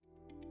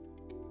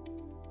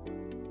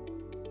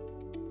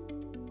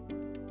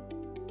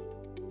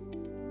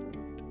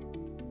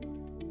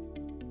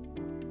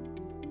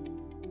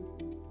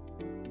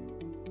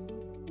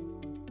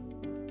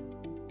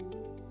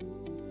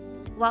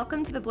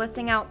Welcome to the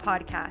Blissing Out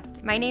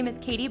podcast. My name is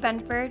Katie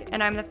Benford,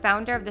 and I'm the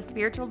founder of the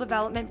spiritual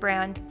development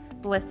brand,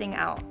 Blissing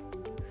Out.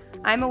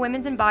 I'm a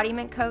women's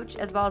embodiment coach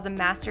as well as a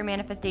master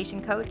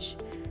manifestation coach,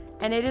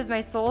 and it is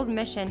my soul's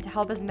mission to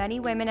help as many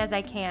women as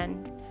I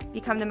can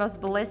become the most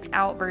blissed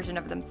out version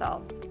of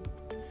themselves.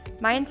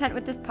 My intent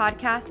with this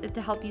podcast is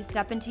to help you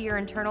step into your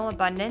internal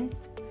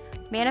abundance,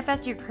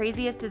 manifest your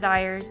craziest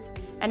desires,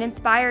 and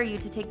inspire you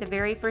to take the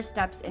very first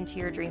steps into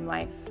your dream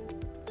life.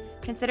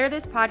 Consider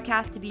this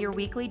podcast to be your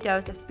weekly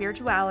dose of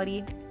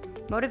spirituality,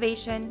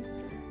 motivation,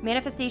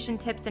 manifestation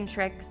tips and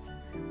tricks,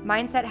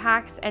 mindset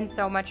hacks, and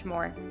so much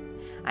more.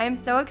 I am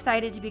so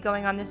excited to be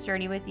going on this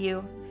journey with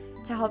you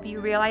to help you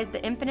realize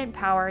the infinite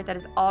power that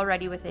is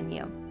already within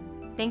you.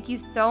 Thank you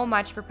so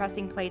much for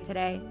pressing play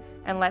today,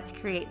 and let's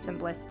create some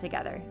bliss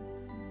together.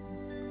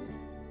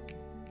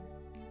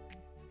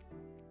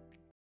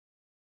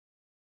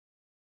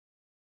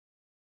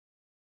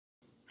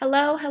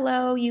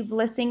 Hello, you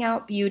Blissing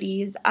Out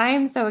beauties. I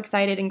am so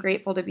excited and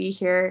grateful to be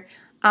here.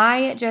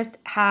 I just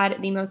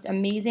had the most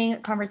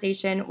amazing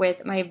conversation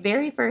with my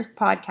very first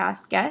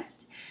podcast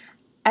guest.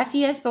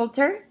 Effia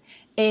Solter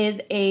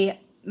is a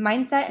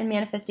mindset and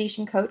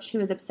manifestation coach who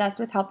is obsessed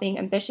with helping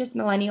ambitious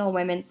millennial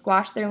women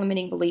squash their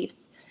limiting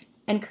beliefs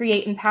and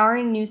create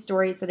empowering new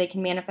stories so they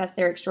can manifest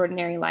their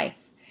extraordinary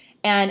life.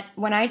 And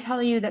when I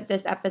tell you that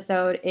this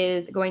episode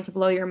is going to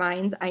blow your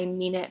minds, I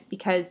mean it,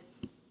 because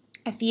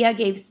Effia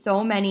gave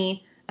so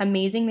many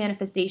amazing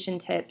manifestation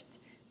tips,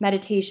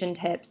 meditation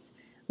tips,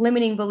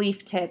 limiting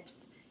belief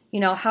tips,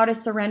 how to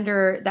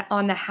surrender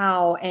on the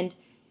how, and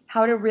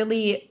how to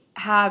really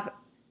have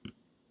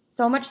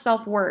so much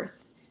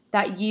self-worth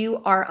that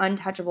you are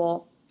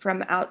untouchable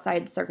from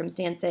outside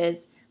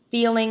circumstances,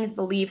 feelings,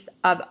 beliefs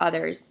of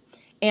others.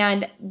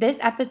 And this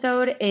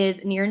episode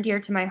is near and dear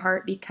to my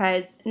heart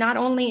because not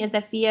only is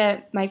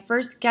Effia my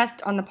first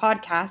guest on the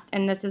podcast,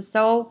 and this is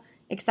so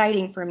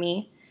exciting for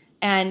me,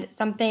 and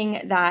something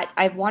that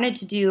I've wanted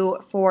to do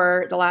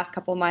for the last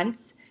couple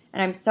months,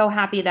 and I'm so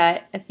happy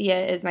that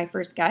Effia is my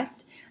first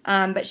guest.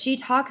 But she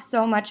talks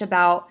so much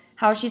about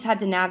how she's had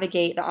to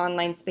navigate the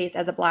online space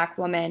as a Black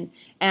woman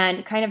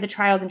and kind of the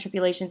trials and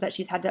tribulations that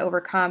she's had to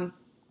overcome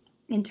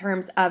in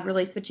terms of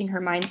really switching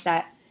her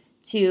mindset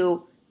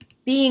to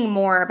being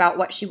more about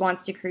what she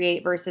wants to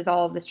create versus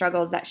all of the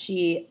struggles that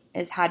she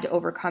has had to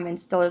overcome and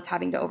still is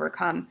having to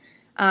overcome.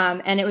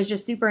 And it was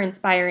just super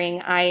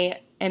inspiring. I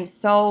am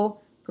so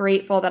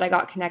grateful that I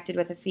got connected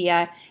with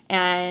Effia.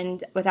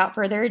 And without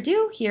further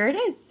ado, here it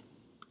is.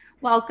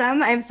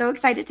 Welcome. I'm so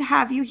excited to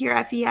have you here,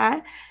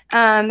 Effia.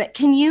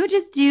 Can you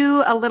just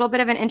do a little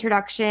bit of an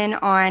introduction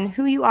on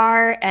who you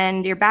are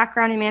and your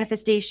background in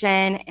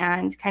manifestation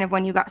and kind of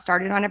when you got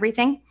started on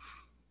everything?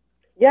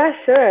 Yeah,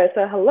 sure.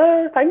 So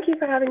hello, thank you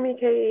for having me,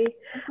 Katie.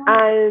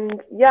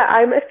 And yeah,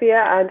 I'm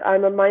Effia, and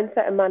I'm a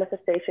mindset and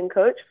manifestation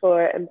coach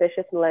for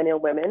ambitious millennial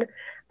women.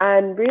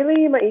 And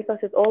really, my ethos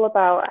is all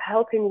about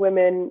helping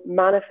women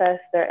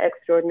manifest their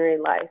extraordinary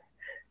life.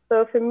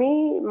 So for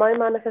me, my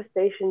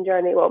manifestation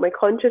journey, my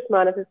conscious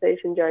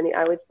manifestation journey,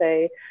 I would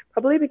say,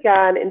 probably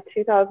began in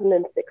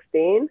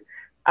 2016,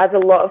 as a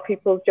lot of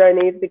people's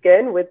journeys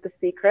begin with The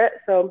Secret.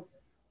 So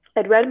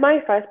I'd read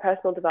my first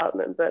personal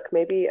development book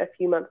maybe a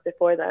few months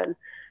before then.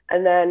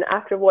 And then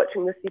after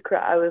watching The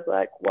Secret, I was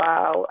like,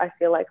 wow, I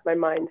feel like my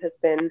mind has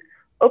been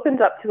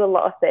opened up to a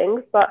lot of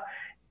things. But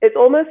it's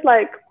almost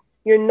like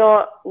you're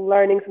not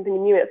learning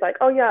something new. It's like,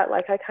 oh yeah,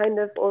 like I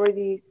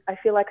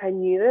feel like I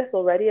knew this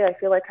already. I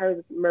feel like I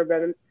was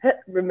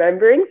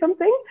remembering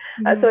something.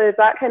 Mm-hmm. So it's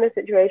that kind of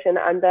situation.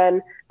 And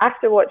then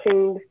after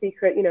watching The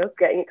Secret,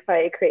 getting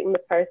excited, creating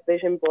the first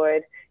vision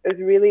board, it was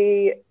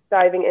really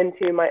diving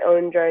into my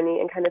own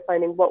journey and kind of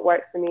finding what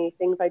works for me,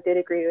 things I did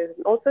agree with,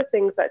 and also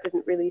things that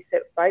didn't really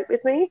sit right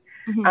with me,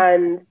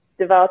 and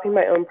developing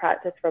my own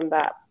practice from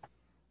that.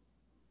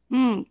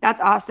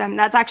 That's awesome.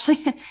 That's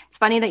actually, it's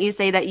funny that you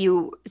say that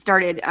you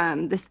started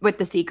this with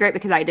The Secret,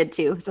 because I did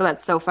too. So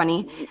that's so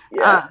funny.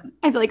 Yeah.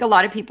 I feel like a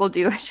lot of people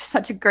do. It's just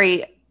such a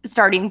great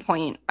starting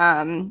point.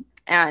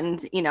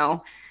 And,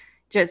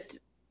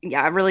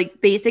 really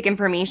basic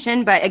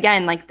information. But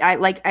again, I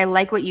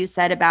like what you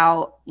said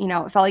about,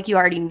 it felt like you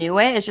already knew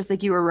it. It's just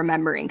like you were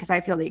remembering, because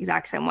I feel the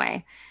exact same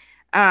way.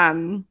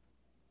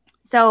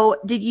 So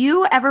did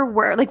you ever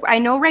work, I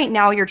know right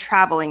now you're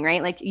traveling,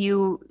 right?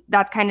 Is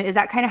that kind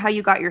of how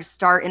you got your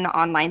start in the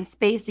online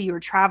space? So you were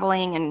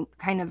traveling and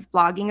kind of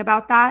blogging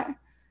about that?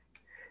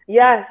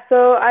 Yeah,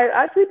 so I've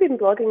actually been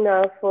blogging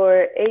now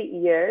for 8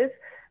 years,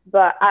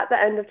 but at the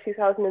end of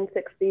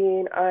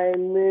 2016, I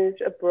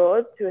moved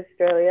abroad to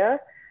Australia.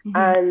 Mm-hmm.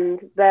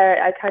 And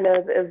there I kind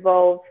of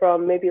evolved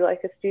from maybe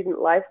like a student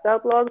lifestyle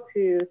blog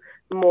to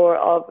more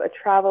of a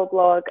travel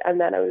blog. And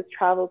then I was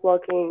travel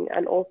blogging,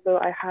 and also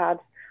I had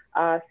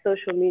a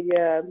social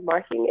media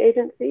marketing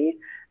agency.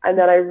 And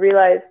then I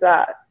realized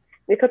that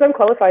because I'm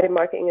qualified in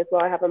marketing as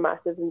well, I have a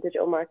master's in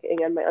digital marketing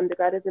and my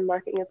undergrad is in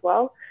marketing as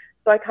well.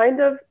 So I kind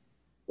of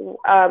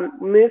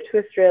moved to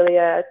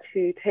Australia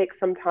to take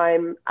some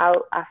time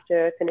out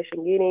after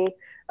finishing uni.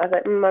 I was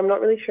like, I'm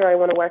not really sure I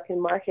want to work in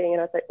marketing.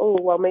 And I was like, oh,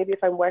 well, maybe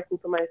if I'm working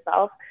for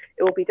myself,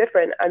 it will be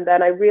different. And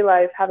then I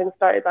realized, having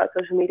started that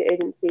social media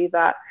agency,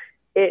 that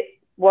it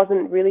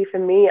wasn't really for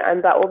me,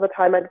 and that all the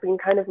time I'd been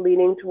kind of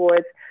leaning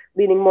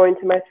more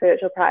into my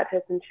spiritual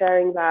practice and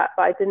sharing that,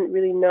 but I didn't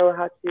really know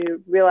how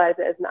to realize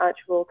it as an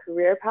actual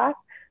career path.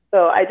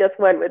 So I just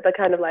went with the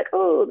kind of like,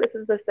 oh, this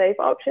is the safe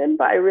option.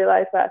 But I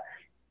realized that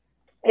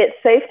it's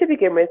safe to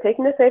begin with.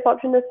 Taking the safe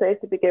option is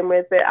safe to begin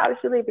with, but it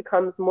actually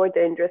becomes more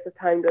dangerous as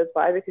time goes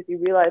by, because you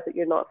realize that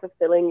you're not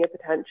fulfilling your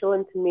potential.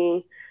 And to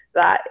me,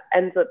 that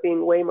ends up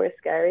being way more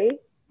scary.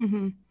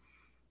 Mm-hmm.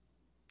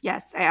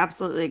 Yes, I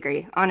absolutely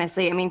agree.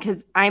 Honestly, I mean,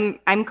 because I'm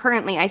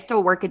currently, I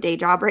still work a day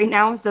job right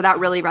now, so that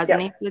really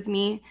resonates with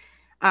me.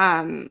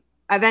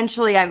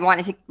 Eventually, I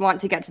want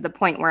to get to the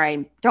point where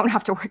I don't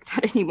have to work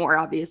that anymore,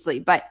 obviously.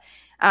 But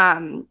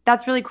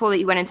that's really cool that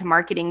you went into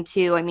marketing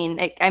too. I mean,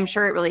 I'm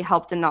sure it really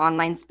helped in the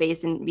online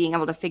space and being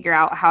able to figure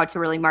out how to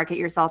really market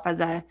yourself as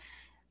a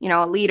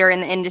leader in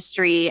the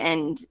industry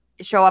and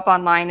show up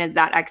online as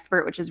that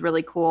expert, which is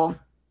really cool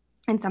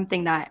and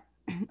something that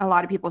a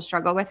lot of people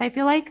struggle with, I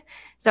feel like.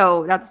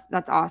 So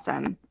that's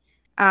awesome.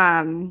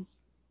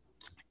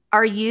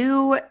 Are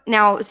you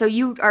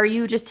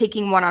just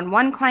taking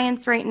one-on-one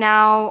clients right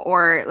now,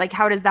 or like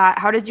how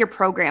does your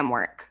program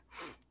work?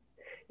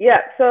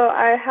 Yeah, so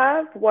I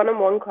have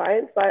one-on-one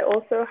clients, but I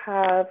also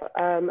have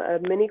a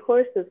mini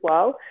course as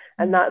well,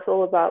 and that's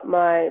all about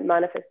my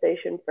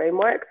manifestation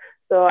framework.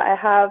 So I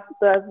have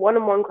the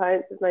one-on-one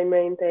clients is my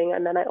main thing,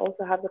 and then I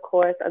also have the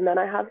course, and then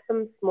I have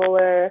some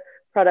smaller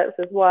products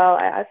as well.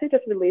 I actually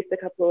just released a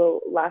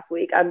couple last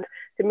week, and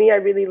to me, I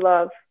really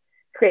love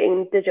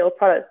creating digital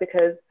products,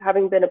 because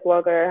having been a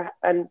blogger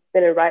and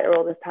been a writer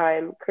all this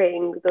time,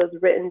 creating those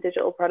written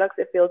digital products,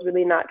 it feels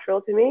really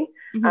natural to me.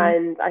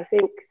 And I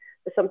think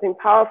there's something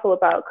powerful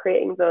about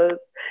creating those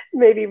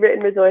maybe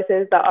written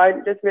resources that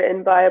aren't just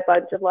written by a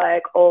bunch of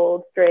like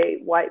old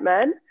straight white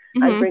men,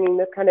 and bringing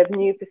this kind of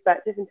new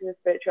perspective into the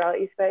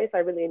spirituality space. I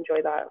really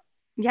enjoy that.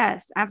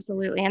 Yes,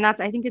 absolutely. And I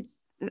think it's,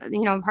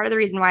 part of the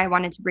reason why I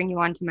wanted to bring you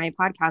onto my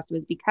podcast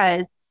was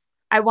because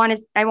I want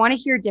to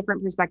hear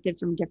different perspectives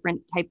from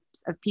different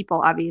types of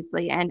people,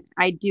 obviously. And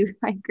I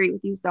agree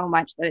with you so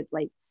much that it's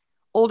like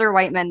older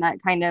white men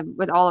that kind of,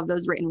 with all of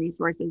those written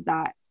resources,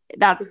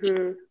 that's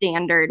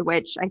standard,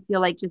 which I feel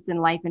like just in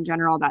life in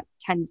general, that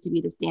tends to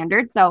be the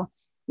standard. So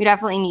we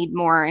definitely need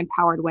more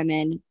empowered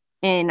women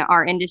in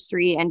our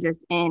industry and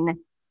just in,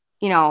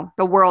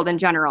 the world in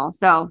general.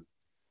 So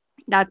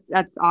that's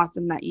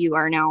awesome that you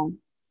are now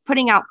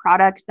putting out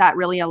products that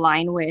really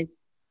align with,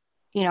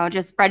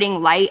 just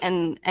spreading light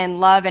and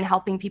love and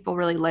helping people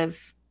really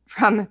live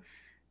from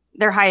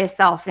their highest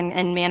self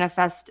and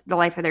manifest the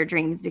life of their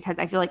dreams, because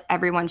I feel like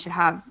everyone should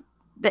have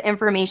the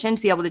information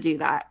to be able to do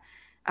that.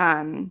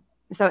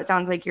 So it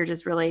sounds like you're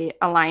just really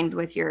aligned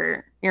with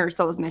your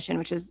soul's mission,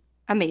 which is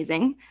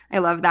amazing. I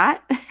love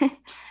that.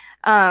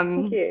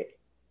 Thank you.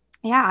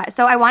 Yeah.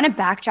 So I want to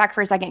backtrack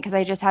for a second, because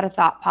I just had a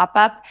thought pop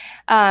up.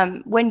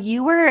 When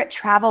you were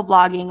travel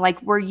blogging,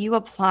 like, were you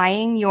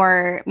applying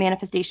your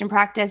manifestation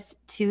practice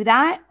to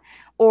that?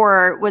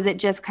 Or was it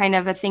just kind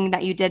of a thing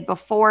that you did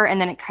before and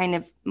then it kind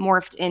of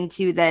morphed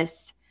into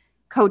this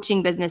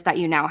coaching business that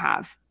you now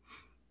have?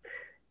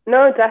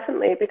 No,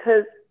 definitely.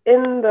 Because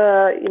in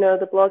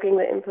the blogging,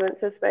 the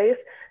influencer space,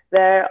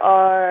 there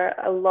are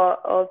a lot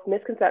of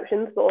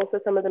misconceptions, but also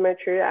some of them are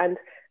true. And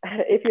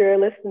if you're a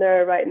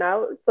listener right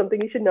now, something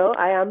you should know,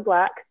 I am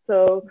Black.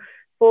 So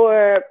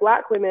for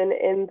Black women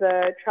in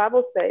the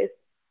travel space,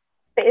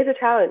 it is a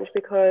challenge,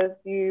 because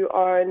you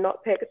are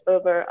not picked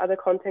over other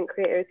content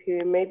creators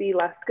who may be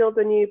less skilled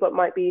than you, but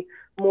might be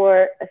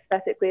more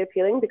aesthetically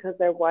appealing because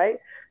they're white.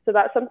 So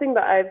that's something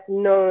that I've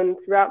known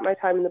throughout my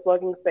time in the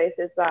blogging space,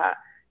 is that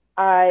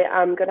I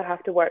am going to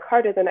have to work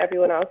harder than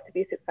everyone else to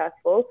be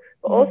successful.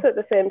 But also at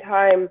the same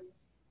time,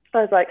 I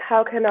was like,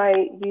 how can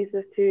I use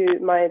this to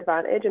my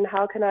advantage? And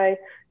how can I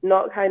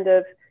not kind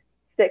of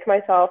stick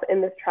myself in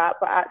this trap,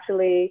 but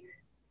actually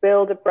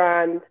build a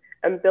brand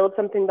and build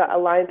something that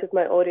aligns with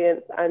my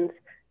audience and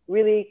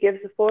really gives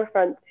the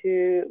forefront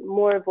to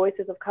more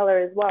voices of color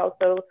as well.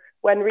 So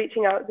when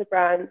reaching out to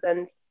brands,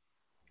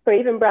 or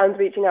even brands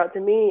reaching out to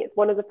me, it's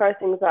one of the first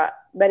things that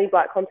many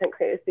Black content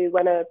creators do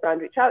when a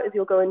brand reach out, is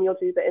you'll go and you'll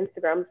do the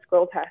Instagram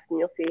scroll test, and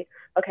you'll see,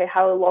 okay,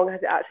 how long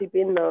has it actually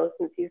been though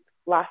since you've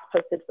last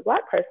posted the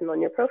Black person on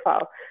your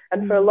profile?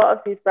 And for a lot of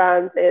these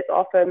brands, it's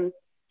often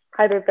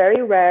either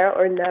very rare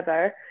or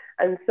never.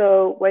 And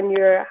so when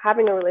you're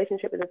having a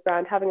relationship with this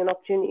brand, having an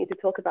opportunity to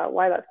talk about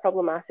why that's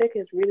problematic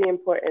is really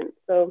important.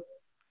 So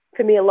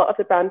for me, a lot of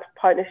the brand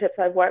partnerships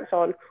I've worked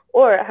on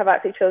or have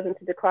actually chosen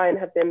to decline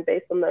have been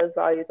based on those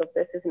values of,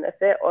 this isn't a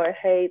fit, or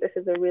hey, this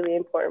is a really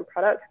important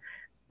product,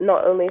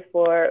 not only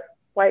for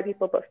white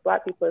people, but for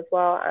Black people as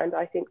well. And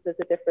I think there's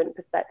a different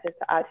perspective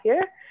to add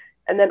here.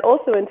 And then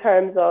also in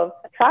terms of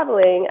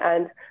traveling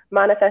and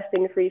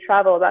manifesting free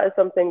travel, that is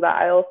something that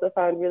I also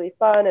found really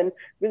fun and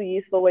really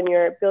useful when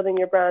you're building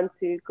your brand,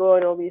 to go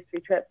on all these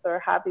free trips or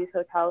have these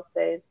hotel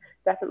stays.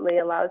 Definitely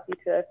allows you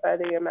to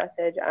further your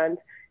message and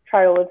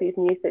try all of these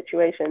new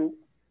situations.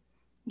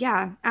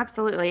 Yeah,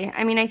 absolutely.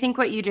 I mean, I think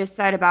what you just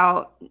said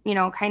about,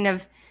 kind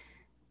of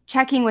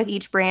checking with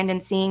each brand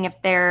and seeing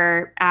if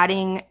they're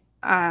adding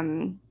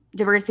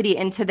diversity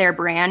into their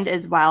brand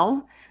as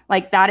well,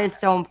 like that is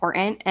so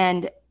important.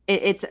 And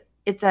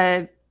it's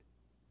a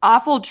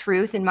awful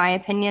truth, in my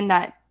opinion,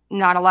 that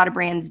not a lot of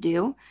brands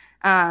do.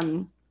 So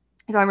I'm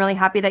really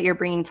happy that you're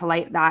bringing to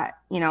light that,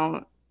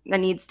 that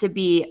needs to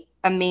be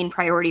a main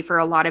priority for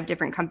a lot of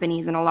different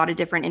companies and a lot of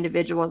different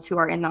individuals who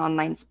are in the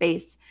online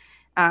space.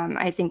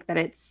 I think that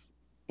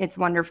it's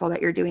wonderful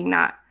that you're doing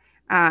that.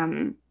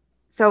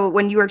 So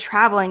when you were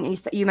traveling,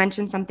 you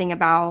mentioned something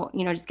about,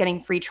 just getting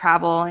free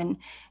travel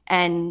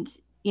and,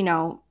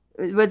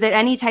 was it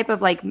any type of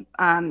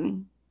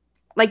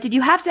did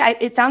you have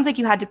to, it sounds like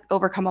you had to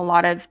overcome a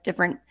lot of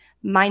different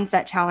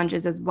mindset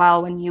challenges as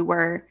well when you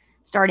were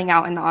starting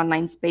out in the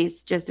online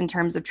space, just in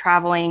terms of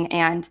traveling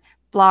and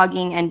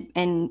blogging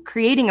and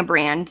creating a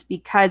brand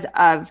because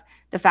of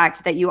the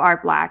fact that you are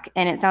Black.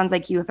 And it sounds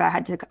like you have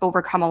had to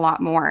overcome a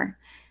lot more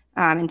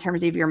in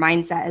terms of your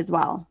mindset as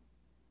well.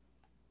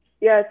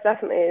 Yes,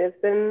 definitely.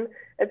 It's been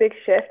a big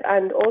shift.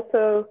 And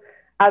also,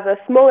 as a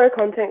smaller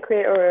content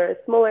creator or a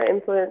smaller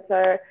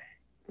influencer,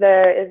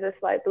 there is this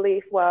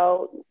belief,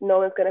 well, no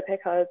one's going to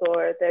pick us,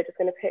 or they're just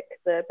going to pick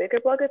the bigger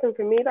bloggers. And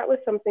for me, that was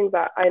something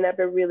that I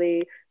never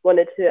really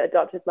wanted to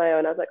adopt as my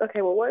own. I was like,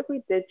 okay, well, what if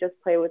we did just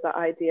play with the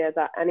idea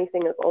that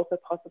anything is also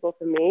possible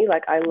for me?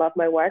 Like, I love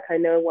my work. I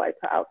know what I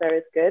put out there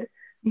is good.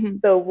 Mm-hmm.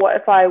 So what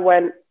if I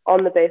went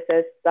on the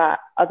basis that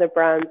other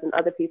brands and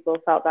other people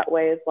felt that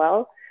way as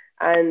well?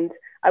 And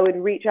I would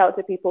reach out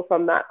to people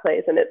from that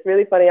place. And it's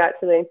really funny,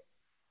 actually.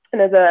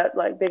 And as a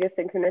biggest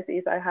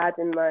synchronicities I had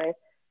in my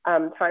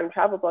time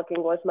travel blogging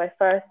was my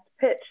first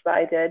pitch that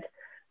I did.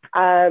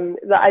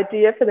 The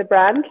idea for the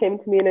brand came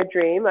to me in a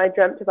dream. I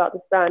dreamt about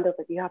this brand. I was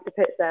like, you have to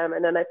pitch them.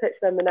 And then I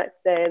pitched them the next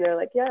day and they're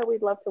like, yeah,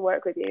 we'd love to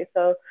work with you.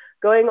 So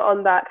going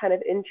on that kind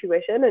of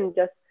intuition and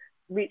just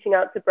reaching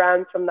out to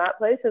brands from that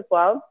place as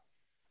well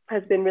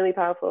has been really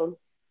powerful.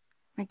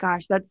 My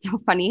gosh, that's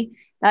so funny.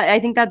 I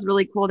think that's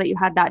really cool that you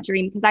had that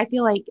dream, because I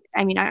feel like,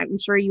 I mean, I'm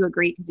sure you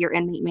agree because you're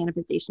in the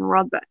manifestation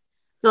world, but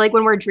I feel like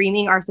when we're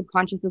dreaming, our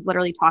subconscious is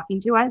literally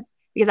talking to us,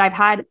 because I've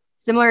had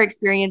similar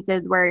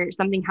experiences where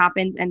something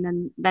happens and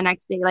then the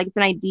next day, like it's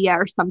an idea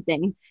or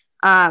something.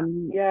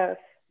 Yes.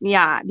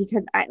 Yeah,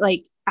 because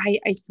I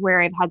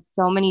swear I've had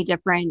so many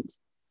different,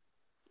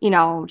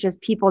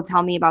 just people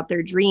tell me about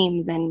their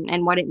dreams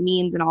and what it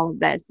means and all of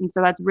this. And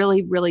so that's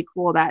really, really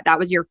cool that that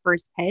was your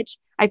first pitch.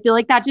 I feel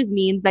like that just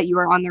means that you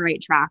are on the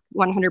right track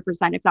 100%.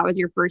 If that was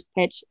your first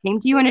pitch, came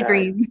to you in a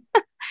dream.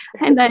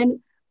 And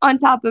then on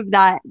top of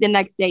that, the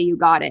next day you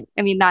got it.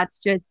 I mean, that's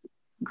just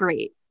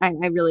great. I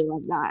really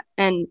love that.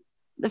 And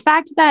the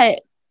fact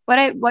that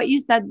what you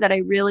said that I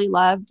really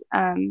loved,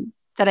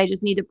 that I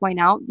just need to point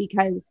out,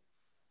 because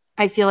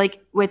I feel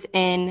like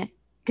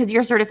because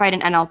you're certified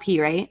in NLP,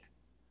 right?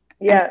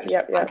 Yeah.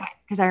 Okay,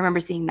 because I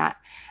remember seeing that.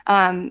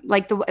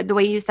 Like the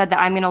way you said that,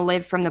 I'm going to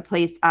live from the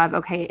place of,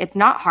 okay, it's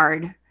not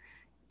hard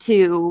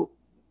to,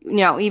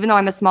 even though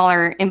I'm a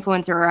smaller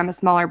influencer or I'm a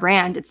smaller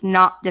brand, it's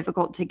not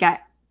difficult to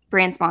get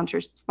brand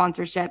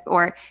sponsorship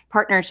or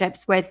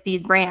partnerships with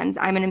these brands.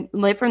 I'm going to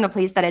live from the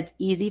place that it's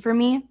easy for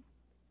me,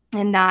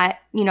 and that,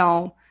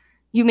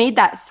 you made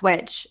that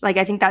switch. Like,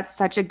 I think that's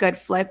such a good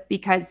flip,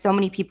 because so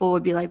many people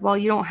would be like, well,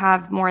 you don't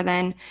have more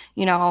than,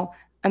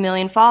 1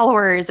 million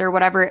followers or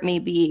whatever it may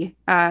be.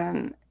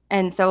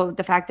 And so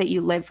the fact that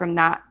you live from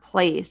that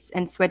place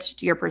and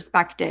switched your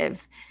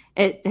perspective,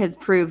 it has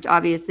proved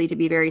obviously to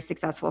be very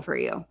successful for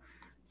you.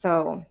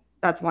 So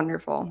that's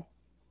wonderful.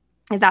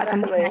 Is that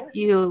Definitely. something that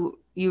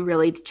you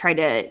really try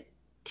to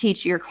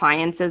teach your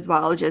clients as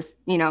well? Just,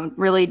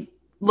 really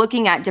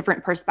looking at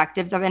different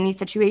perspectives of any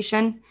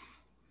situation?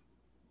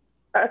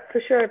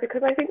 For sure,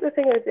 because I think the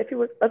thing is,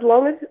 so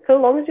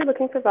long as you're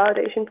looking for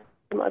validation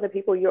from other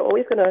people, you're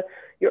always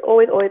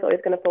always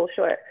gonna fall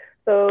short.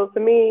 So for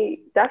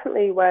me,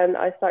 definitely when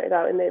I started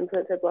out in the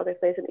influencer blogger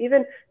space,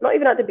 and not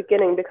even at the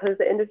beginning, because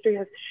the industry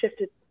has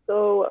shifted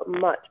so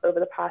much over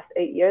the past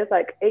 8 years.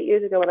 Like 8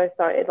 years ago when I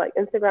started,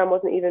 Instagram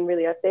wasn't even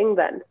really a thing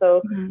then.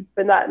 So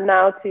for that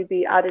now to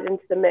be added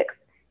into the mix,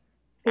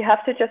 you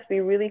have to just be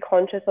really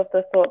conscious of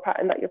the thought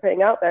pattern that you're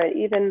putting out there. And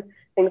even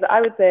things that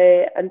I would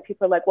say, and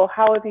people are like, well,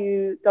 how have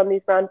you done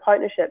these brand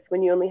partnerships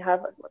when you only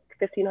have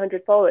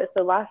 1,500 followers?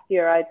 So last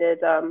year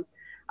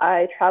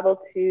I traveled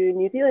to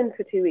New Zealand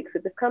for 2 weeks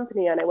with this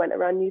company, and I went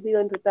around New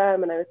Zealand with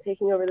them, and I was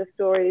taking over the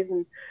stories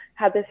and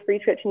had this free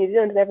trip to New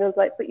Zealand, and everyone's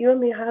like, but you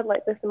only had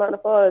this amount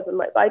of followers. I'm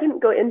like, but I didn't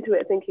go into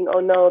it thinking, oh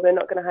no, they're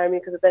not going to hire me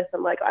because of this.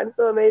 I'm like, I'm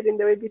so amazing.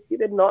 They would be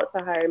stupid not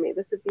to hire me.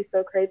 This would be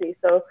so crazy.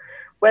 So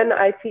when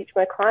I teach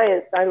my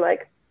clients, I'm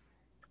like,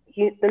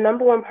 the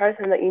number one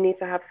person that you need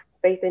to have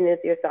faith in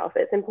yourself.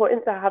 It's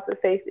important to have the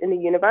faith in the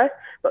universe,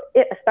 but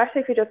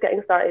especially if you're just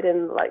getting started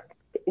in like,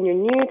 and you're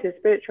new to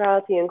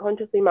spirituality and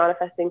consciously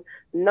manifesting,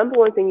 the number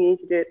one thing you need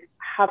to do is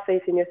have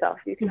faith in yourself.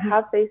 You can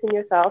have faith in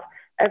yourself,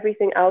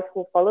 everything else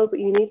will follow, but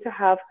you need to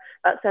have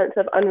that sense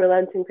of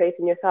unrelenting faith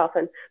in yourself.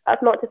 And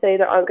that's not to say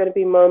there aren't going to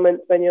be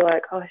moments when you're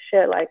like, oh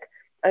shit, like,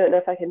 I don't know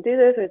if I can do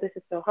this, or this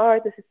is so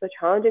hard, this is so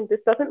challenging. This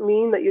doesn't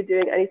mean that you're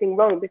doing anything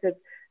wrong, because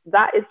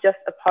that is just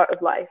a part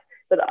of life.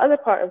 But the other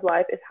part of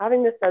life is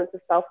having this sense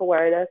of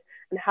self-awareness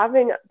and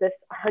having this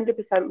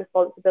 100%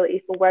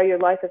 responsibility for where your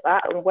life is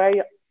at and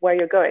where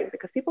you're going,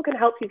 because people can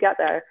help you get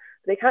there,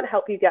 but they can't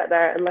help you get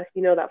there unless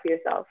you know that for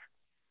yourself.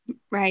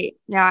 Right.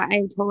 Yeah,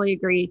 I totally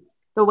agree.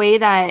 The way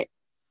that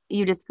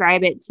you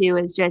describe it too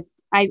is just,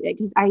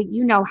 because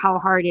you know how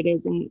hard it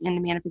is in the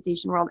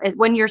manifestation world is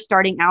when you're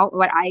starting out.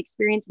 What I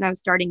experienced when I was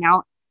starting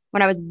out,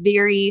 when I was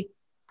very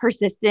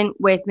persistent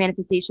with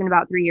manifestation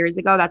about 3 years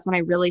ago, that's when I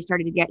really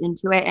started to get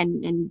into it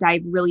and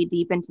dive really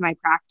deep into my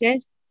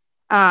practice.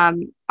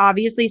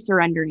 Obviously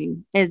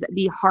surrendering is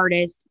the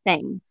hardest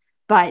thing,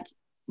 but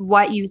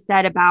what you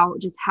said about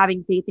just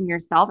having faith in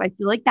yourself, I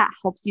feel like that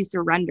helps you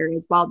surrender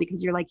as well,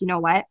 because you're like, you know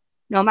what,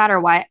 no matter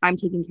what, I'm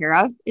taken care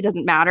of. It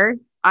doesn't matter.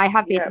 I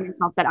have faith in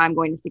myself that I'm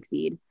going to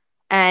succeed.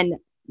 And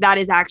that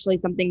is actually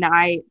something that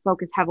I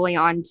focus heavily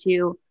on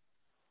too,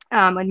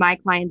 with my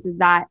clients, is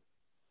that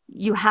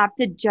you have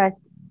to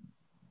just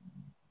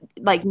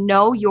like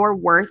know your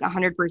worth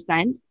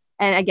 100%.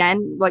 And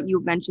again, what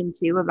you mentioned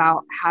too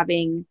about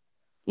having,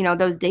 you know,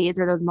 those days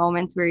or those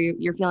moments where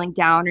you're feeling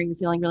down or you're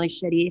feeling really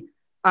shitty,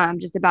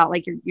 just about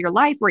like your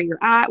life, where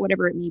you're at,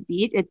 whatever it may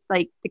be. It's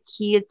like the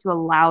key is to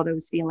allow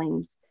those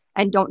feelings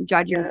and don't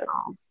judge yourself.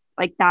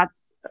 Like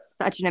that's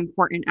such an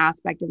important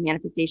aspect of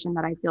manifestation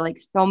that I feel like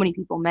so many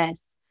people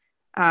miss.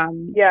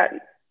 Yeah,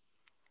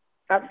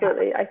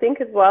 absolutely. I think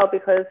as well,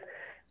 because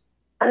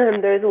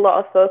there's a lot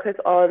of focus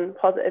on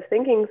positive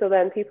thinking. So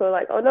then people are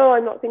like, oh no,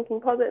 I'm not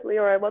thinking positively,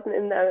 or I wasn't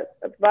in the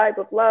vibe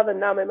of love, and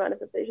now my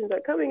manifestations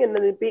are coming, and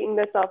then they're beating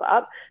themselves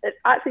up. It's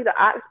actually the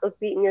act of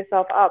beating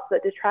yourself up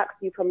that detracts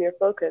you from your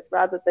focus,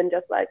 rather than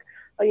just like,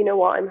 oh, you know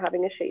what, I'm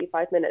having a shitty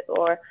 5 minutes,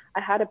 or I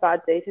had a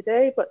bad day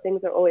today, but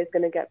things are always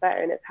going to get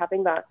better. And it's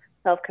having that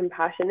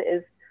self-compassion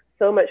is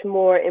so much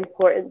more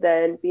important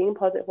than being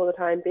positive all the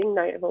time, being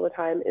negative all the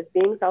time. Is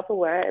being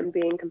self-aware and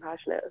being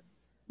compassionate.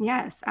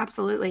 Yes,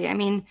 absolutely. I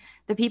mean,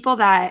 the people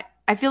that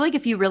I feel like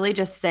if you really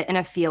just sit in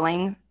a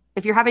feeling,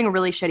 if you're having a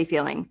really shitty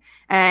feeling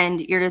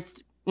and you're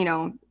just, you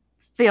know,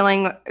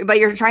 feeling, but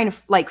you're trying to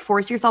like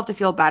force yourself to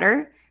feel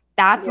better,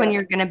 that's when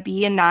you're going to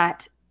be in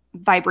that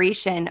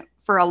vibration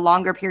for a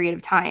longer period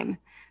of time.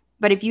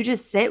 But if you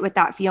just sit with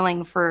that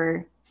feeling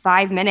for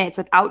 5 minutes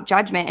without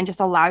judgment and just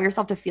allow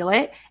yourself to feel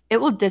it,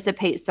 it will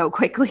dissipate so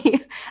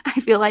quickly. I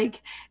feel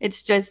like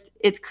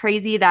it's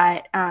crazy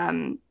that,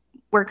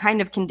 we're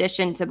kind of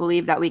conditioned to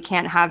believe that we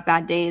can't have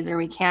bad days, or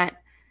we can't,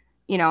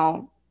 you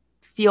know,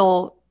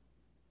 feel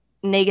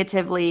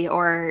negatively,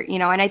 or, you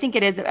know, and I think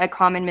it is a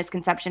common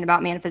misconception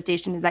about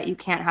manifestation is that you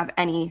can't have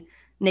any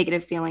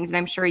negative feelings. And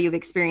I'm sure you've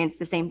experienced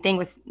the same thing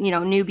with, you know,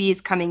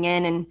 newbies coming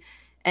in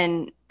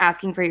and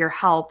asking for your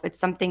help. It's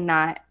something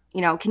that,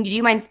 you know, do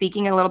you mind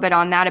speaking a little bit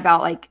on that,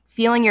 about like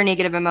feeling your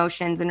negative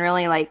emotions and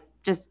really like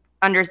just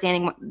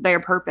understanding their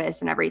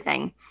purpose and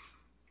everything?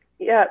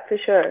 Yeah, for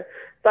sure.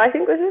 So I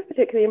think this is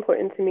particularly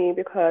important to me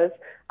because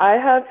I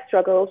have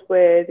struggled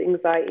with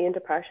anxiety and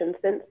depression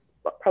since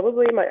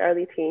probably my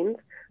early teens.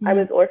 Mm-hmm. I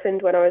was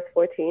orphaned when I was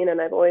 14, and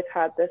I've always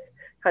had this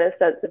kind of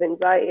sense of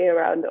anxiety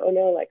around, oh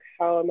no, like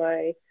how am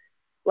I,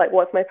 like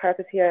what's my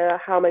purpose here?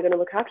 How am I going to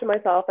look after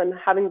myself? And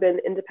having been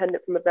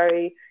independent from a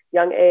very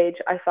young age,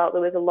 I felt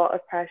there was a lot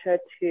of pressure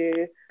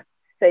to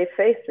save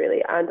face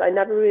really. And I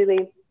never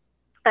really,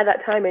 at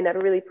that time, I never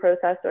really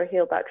processed or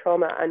healed that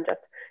trauma, and just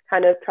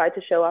kind of tried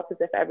to show up as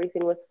if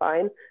everything was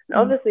fine. And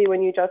obviously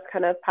when you just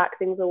kind of pack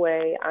things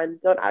away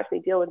and don't actually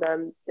deal with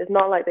them, it's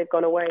not like they've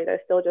gone away.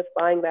 They're still just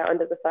lying there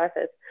under the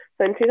surface.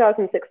 So in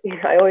 2016,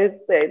 I always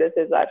say this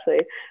is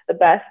actually the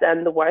best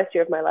and the worst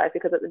year of my life,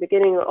 because at the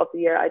beginning of the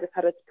year, I just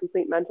had a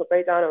complete mental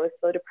breakdown. I was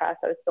so depressed.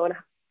 I was so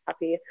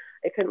unhappy.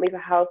 I couldn't leave the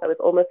house. I was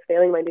almost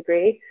failing my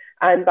degree.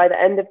 And by the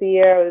end of the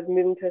year, I was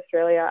moving to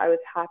Australia. I was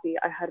happy.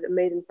 I had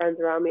amazing friends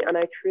around me, and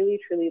I truly,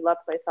 truly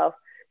loved myself.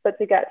 But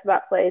to get to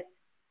that place,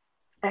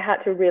 I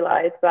had to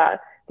realize that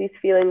these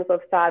feelings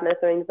of sadness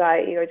or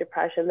anxiety or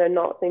depression, they're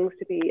not things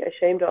to be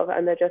ashamed of,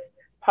 and they're just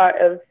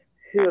part of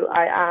who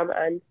I am.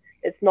 And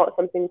it's not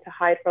something to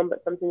hide from,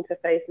 but something to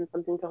face and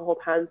something to hold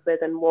hands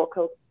with and walk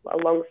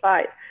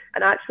alongside.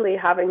 And actually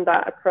having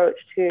that approach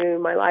to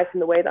my life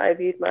and the way that I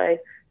viewed my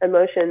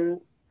emotions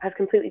has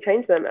completely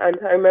changed them. And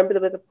I remember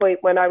there was a point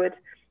when I would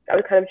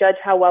kind of judge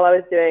how well I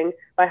was doing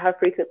by how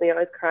frequently I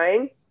was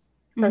crying.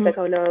 I was like,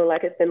 oh no,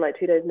 like it's been like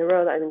 2 days in a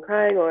row that I've been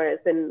crying, or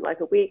it's been like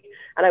a week.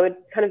 And I would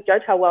kind of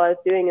judge how well I was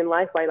doing in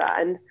life by that.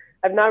 And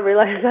I've now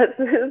realized that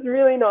it's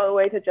really not a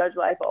way to judge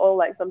life at all.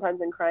 Like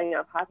sometimes I'm crying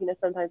out of happiness,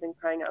 sometimes I'm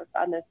crying out of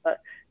sadness, but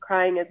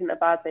crying isn't a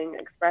bad thing.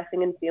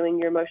 Expressing and feeling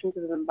your emotions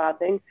isn't a bad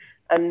thing.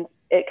 And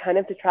it kind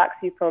of detracts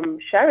you from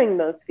sharing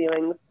those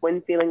feelings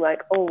when feeling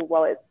like, oh,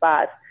 well, it's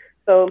bad.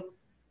 So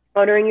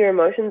honoring your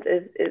emotions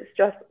is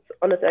just,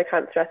 honestly, I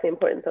can't stress the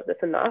importance of this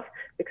enough,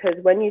 because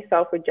when you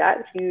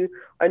self-reject, you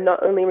are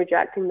not only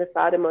rejecting the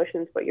sad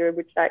emotions, but you're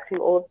rejecting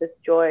all of this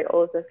joy,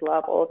 all of this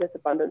love, all of this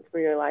abundance for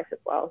your life as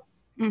well.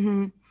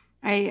 Mm-hmm.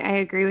 I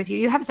agree with you.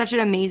 You have such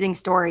an amazing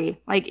story.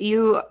 Like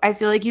I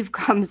feel like you've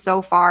come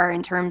so far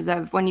in terms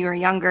of when you were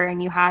younger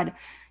and you had,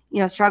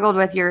 struggled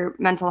with your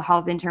mental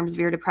health in terms of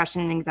your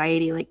depression and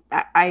anxiety. Like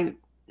that,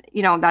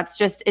 that's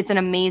just, it's an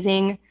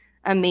amazing,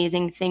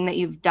 amazing thing that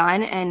you've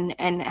done,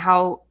 and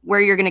where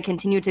you're going to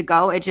continue to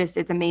go.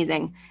 It's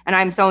amazing. And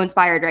I'm so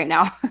inspired right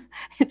now.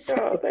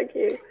 Oh, thank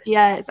you.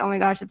 Yes. Oh my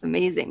gosh, it's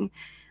amazing.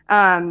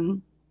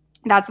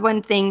 That's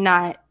one thing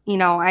that,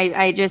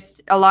 I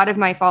just, a lot of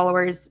my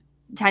followers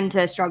tend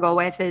to struggle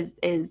with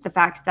is the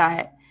fact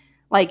that,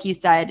 like you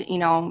said,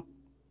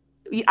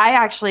 I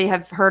actually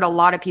have heard a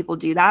lot of people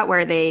do that,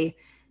 where they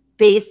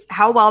base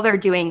how well they're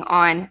doing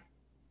on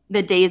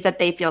the days that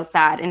they feel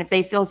sad. And if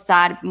they feel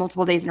sad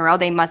multiple days in a row,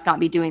 they must not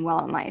be doing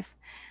well in life.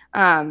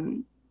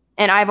 And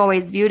I've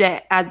always viewed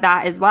it as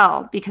that as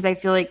well, because I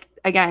feel like,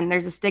 again,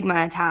 there's a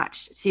stigma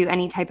attached to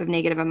any type of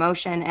negative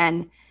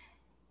emotion.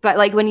 But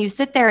like when you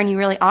sit there and you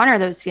really honor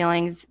those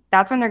feelings,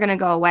 that's when they're going to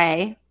go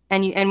away.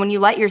 And when you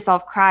let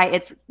yourself cry,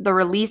 it's the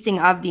releasing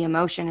of the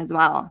emotion as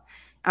well.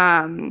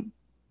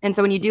 And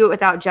so when you do it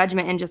without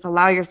judgment and just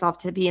allow yourself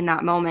to be in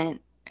that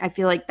moment, I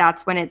feel like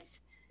that's when it's,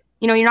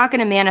 you're not going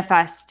to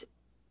manifest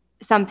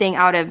something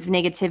out of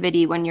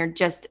negativity when you're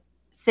just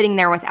sitting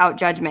there without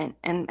judgment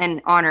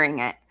and honoring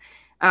it.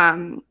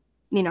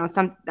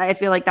 I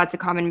feel like that's a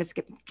common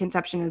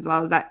misconception as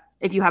well, is that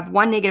if you have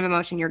one negative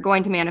emotion, you're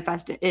going to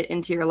manifest it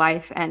into your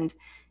life, and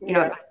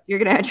you're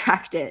going to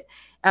attract it.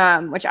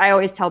 Which I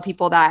always tell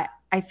people that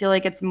I feel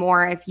like it's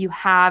more if you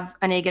have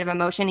a negative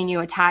emotion and you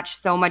attach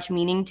so much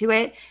meaning to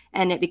it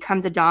and it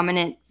becomes a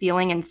dominant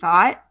feeling and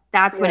thought,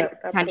 that's when it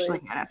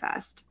potentially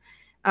manifests.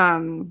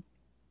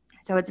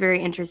 So it's very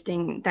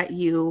interesting that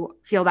you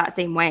feel that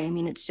same way. I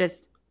mean, it's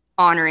just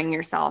honoring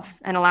yourself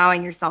and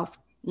allowing yourself,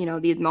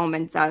 these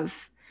moments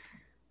of,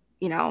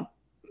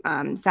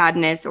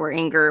 sadness or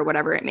anger or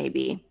whatever it may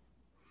be.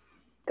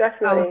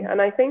 Definitely.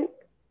 And I think,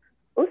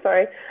 oh,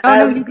 sorry.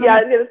 No, you go I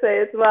ahead. was going to say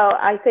as well,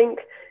 I think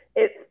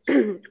it's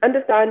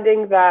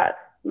understanding that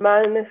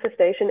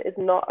manifestation is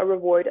not a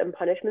reward and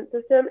punishment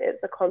system.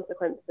 It's a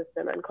consequence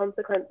system, and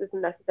consequence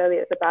isn't necessarily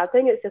it's a bad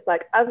thing. It's just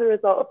like, as a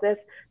result of this,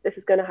 this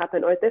is going to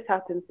happen, or this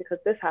happens because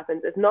this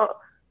happens. It's not,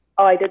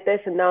 oh, I did this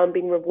and now I'm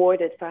being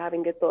rewarded for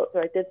having good thoughts,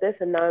 or I did this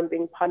and now I'm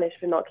being punished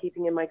for not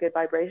keeping in my good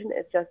vibration.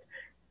 It's just,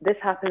 this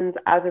happens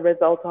as a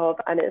result of,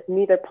 and it's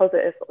neither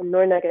positive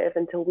nor negative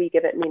until we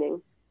give it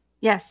meaning.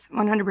 Yes,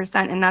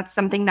 100%. And that's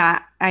something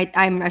that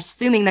I'm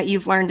assuming that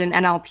you've learned in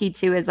NLP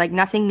too, is like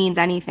nothing means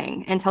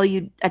anything until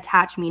you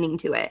attach meaning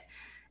to it.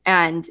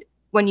 And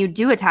when you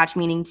do attach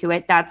meaning to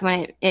it, that's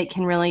when it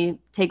can really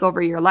take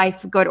over your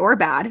life, good or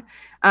bad.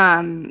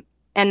 And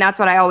that's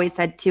what I always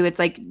said too. It's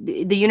like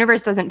the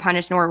universe doesn't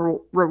punish nor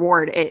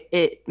reward.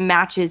 It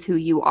matches who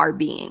you are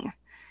being.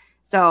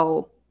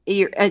 So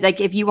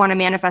like if you want to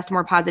manifest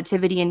more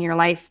positivity in your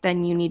life,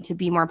 then you need to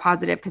be more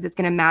positive, because it's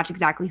going to match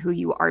exactly who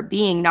you are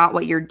being, not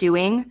what you're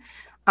doing.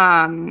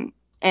 And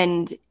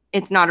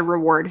it's not a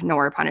reward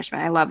nor a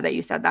punishment. I love that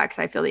you said that, because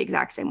I feel the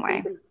exact same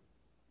way.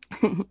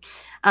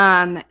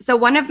 So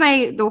one of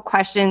the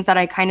questions that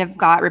I kind of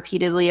got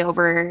repeatedly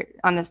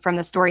from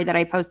the story that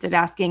I posted,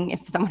 asking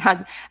if someone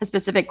has a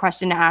specific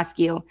question to ask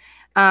you.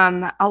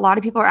 A lot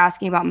of people are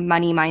asking about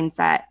money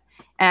mindset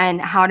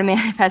and how to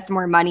manifest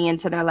more money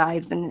into their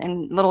lives,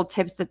 and little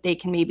tips that they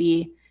can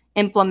maybe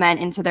implement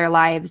into their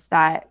lives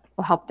that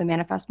will help them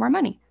manifest more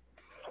money.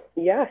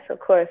 Yes, of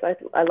course.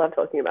 I love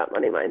talking about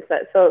money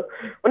mindset. So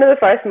one of the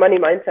first money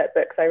mindset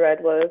books I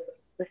read was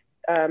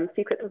The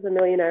Secrets of the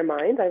Millionaire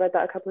Mind. I read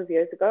that a couple of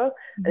years ago,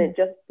 and it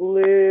just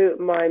blew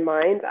my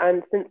mind.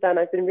 And since then,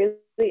 I've been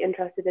really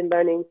interested in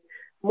learning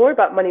more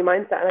about money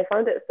mindset. And I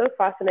found it so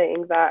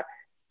fascinating that,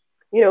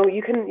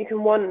 you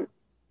can want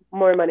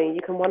more money,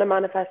 you can want to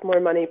manifest more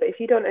money, but if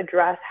you don't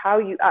address how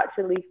you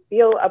actually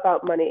feel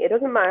about money, it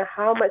doesn't matter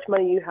how much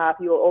money you have,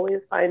 you will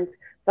always find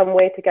some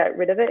way to get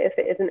rid of it if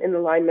it isn't in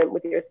alignment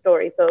with your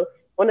story. So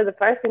one of the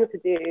first things to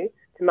do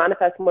to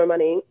manifest more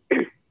money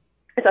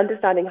is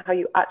understanding how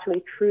you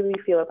actually truly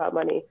feel about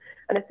money.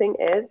 And the thing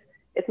is,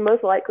 it's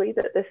most likely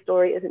that this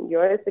story isn't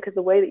yours, because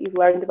the way that you've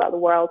learned about the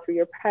world through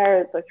your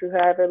parents or through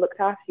whoever looked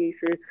after you,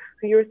 through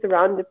who you were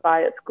surrounded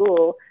by at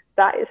school,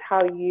 that is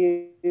how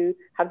you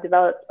have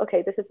developed,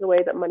 okay, this is the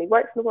way that money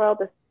works in the world,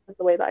 this is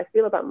the way that I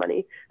feel about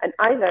money. And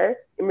either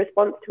in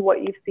response to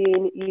what you've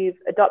seen, you've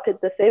adopted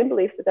the same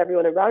beliefs as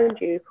everyone around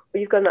you, or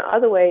you've gone the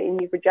other way and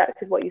you've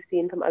rejected what you've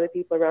seen from other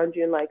people around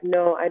you and like,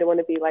 no, I don't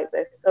want to be like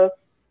this. So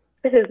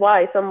this is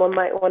why someone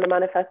might want to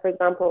manifest, for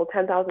example,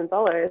 $10,000,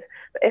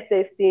 but if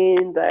they've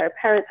seen their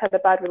parents had a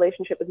bad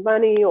relationship with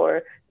money,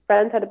 or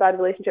friends had a bad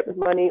relationship with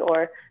money,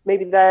 or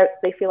maybe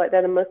they feel like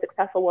they're the most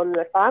successful one in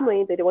their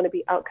family. They don't want to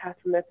be outcast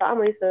from their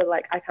family. So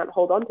like, I can't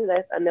hold on to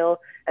this, and they'll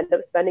end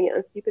up spending it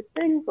on stupid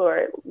things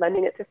or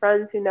lending it to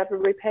friends who never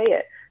repay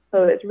it.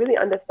 So it's really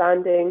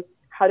understanding,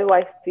 how do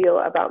I feel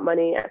about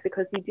money?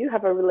 Because you do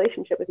have a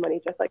relationship with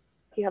money, just like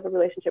you have a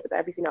relationship with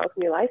everything else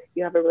in your life,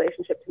 you have a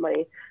relationship to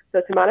money.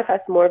 So to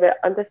manifest more of it,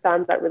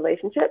 understand that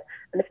relationship.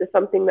 And if there's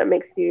something that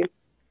makes you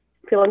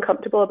feel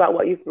uncomfortable about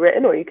what you've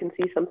written, or you can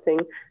see something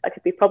that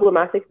could be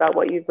problematic about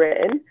what you've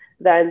written,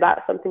 then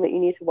that's something that you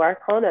need to work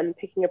on, and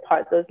picking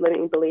apart those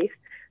limiting beliefs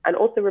and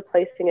also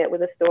replacing it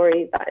with a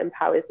story that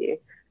empowers you.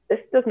 This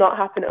does not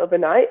happen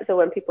overnight. So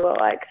when people are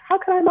like, how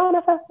can I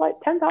manifest like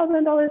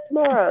 $10,000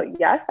 tomorrow?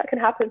 Yes, that can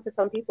happen for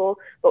some people,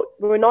 but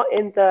we're not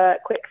in the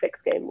quick fix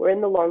game. We're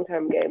in the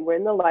long-term game. We're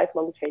in the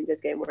lifelong changes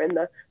game. We're in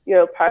the,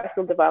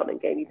 personal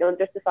development game. You don't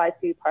just decide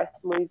to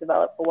personally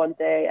develop for one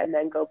day and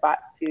then go back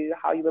to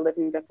how you were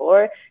living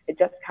before. It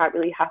just can't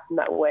really happen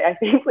that way. I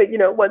think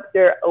once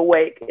you're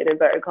awake, in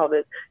inverted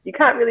commas, you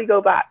can't really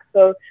go back.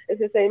 So it's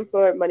the same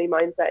for money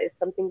mindset. It's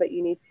something that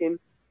you need to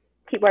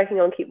keep working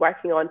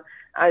on.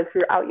 And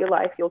throughout your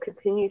life, you'll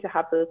continue to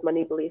have those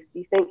money beliefs.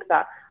 You think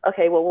that,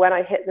 okay, well, when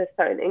I hit this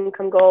certain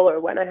income goal,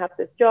 or when I have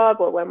this job,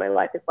 or when my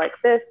life is like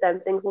this, then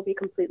things will be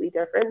completely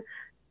different.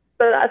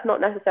 But that's not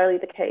necessarily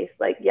the case.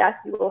 Like, yes,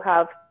 you will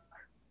have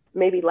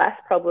maybe less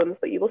problems,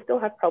 but you will still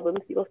have problems.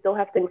 You will still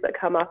have things that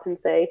come up and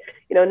say,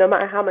 no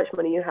matter how much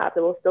money you have,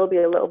 there will still be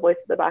a little voice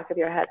at the back of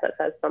your head that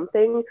says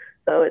something.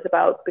 So it's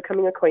about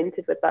becoming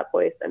acquainted with that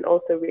voice, and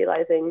also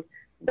realizing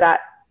that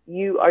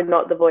you are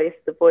not the voice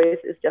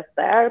is just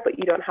there, but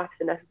you don't have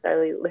to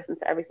necessarily listen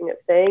to everything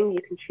it's saying.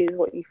 You can choose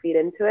what you feed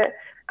into it,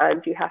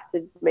 and you have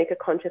to make a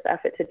conscious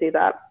effort to do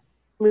that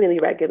really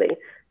regularly.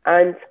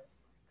 And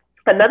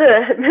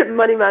another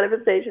money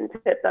manifestation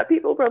tip that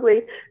people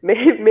probably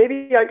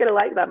maybe aren't going to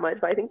like that much,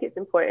 but I think it's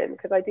important,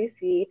 because I do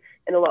see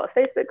in a lot of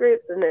Facebook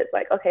groups, and it's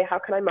like, okay, how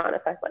can I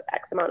manifest like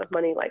X amount of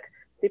money like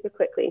super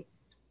quickly?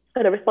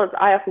 And a response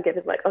I often give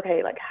is like,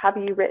 okay, like, have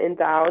you written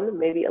down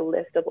maybe a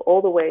list of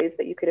all the ways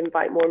that you could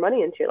invite more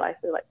money into your life?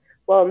 They're like,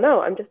 well,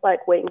 no, I'm just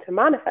like waiting to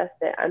manifest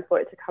it and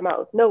for it to come out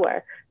of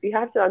nowhere. So you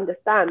have to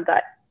understand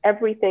that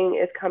everything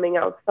is coming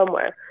out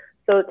somewhere.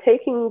 So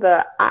taking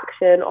the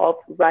action of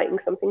writing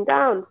something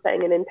down,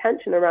 setting an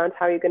intention around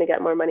how you're going to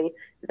get more money,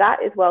 that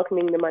is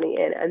welcoming the money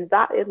in. And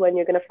that is when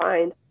you're going to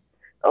find,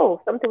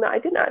 oh, something that I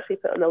didn't actually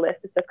put on the list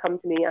has just come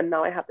to me, and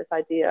now I have this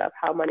idea of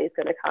how money is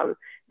going to come.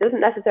 It doesn't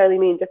necessarily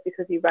mean just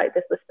because you write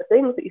this list of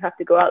things that you have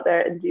to go out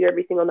there and do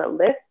everything on that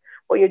list.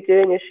 What you're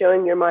doing is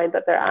showing your mind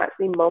that there are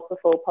actually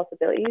multiple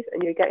possibilities,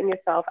 and you're getting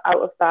yourself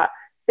out of that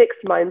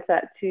fixed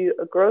mindset to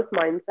a growth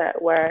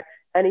mindset where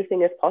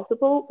anything is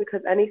possible, because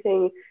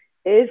anything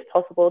is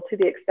possible to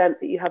the extent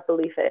that you have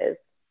belief it is.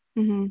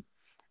 Mm-hmm.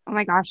 Oh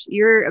my gosh,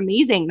 you're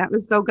amazing. That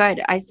was so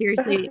good. I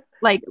seriously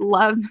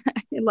love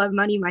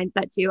money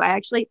mindset too. I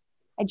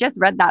just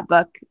read that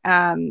book,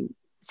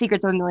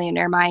 Secrets of a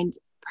Millionaire Mind,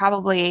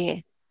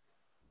 probably,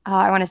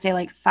 I want to say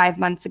like 5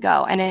 months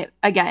ago. And it,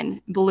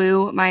 again,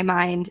 blew my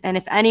mind. And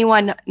if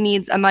anyone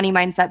needs a money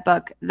mindset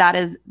book, that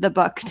is the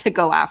book to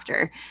go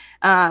after.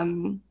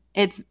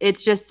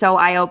 It's just so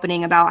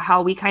eye-opening about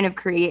how we kind of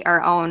create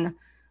our own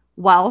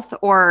wealth,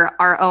 or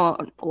our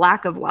own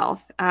lack of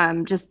wealth,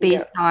 just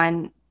based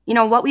on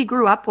what we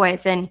grew up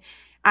with. And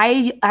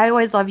I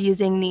always love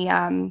using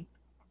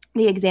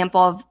the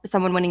example of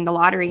someone winning the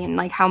lottery, and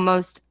like how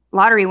most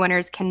lottery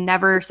winners can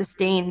never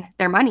sustain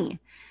their money.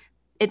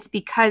 It's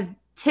because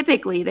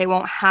typically they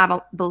won't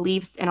have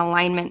beliefs in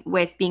alignment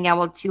with being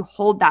able to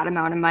hold that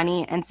amount of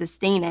money and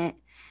sustain it,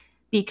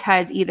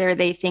 because either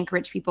they think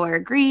rich people are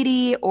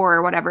greedy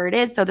or whatever it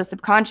is. So the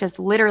subconscious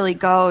literally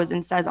goes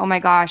and says, oh my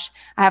gosh,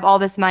 I have all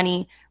this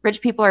money.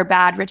 Rich people are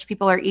bad. Rich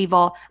people are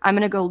evil. I'm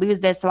going to go lose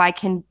this so I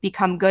can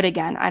become good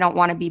again. I don't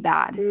want to be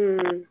bad.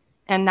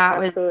 And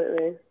that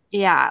absolutely.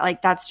 was,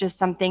 like that's just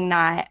something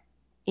that,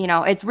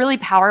 it's really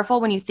powerful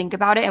when you think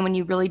about it. And when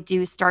you really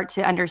do start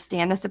to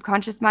understand the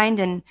subconscious mind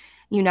and,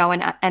 and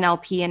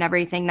NLP and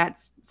everything,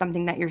 that's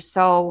something that you're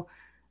so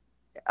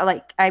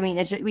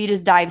we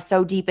just dive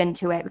so deep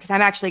into it, because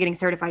I'm actually getting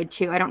certified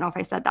too. I don't know if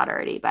I said that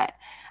already, but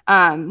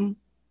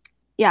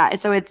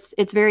so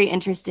it's very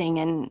interesting.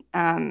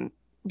 And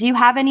do you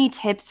have any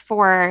tips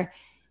for,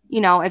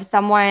 if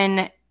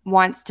someone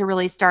wants to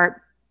really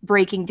start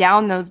breaking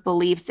down those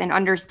beliefs and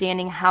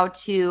understanding how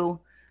to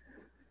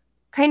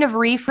kind of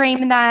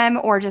reframe them,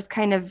 or just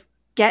kind of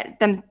get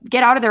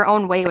out of their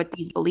own way with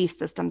these belief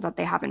systems that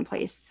they have in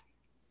place?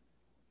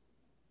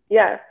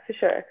 Yeah, for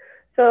sure.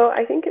 So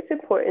I think it's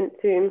important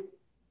to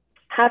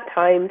have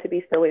time to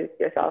be still with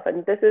yourself.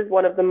 And this is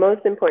one of the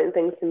most important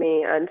things to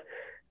me, and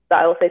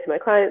that I will say to my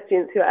clients,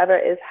 students, whoever,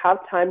 is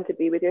have time to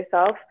be with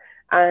yourself.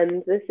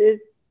 And this is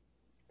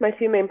my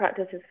two main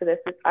practices for this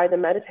is either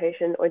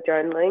meditation or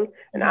journaling,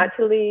 and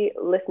actually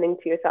listening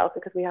to yourself,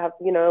 because we have,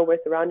 we're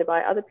surrounded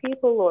by other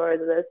people or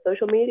the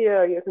social media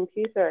or your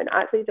computer, and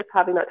actually just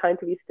having that time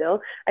to be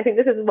still. I think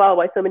this is as well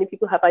why so many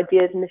people have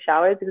ideas in the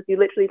shower, because you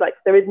literally, like,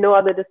 there is no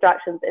other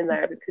distractions in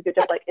there, because you're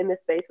just like in this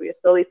space where you're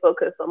solely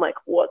focused on like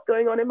what's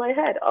going on in my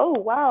head. Oh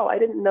wow, I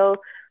didn't know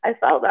I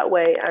felt that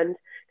way. And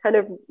kind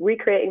of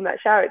recreating that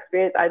shower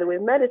experience either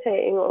with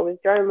meditating or with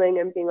journaling,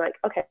 and being like,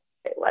 okay,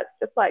 let's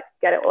just like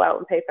get it all out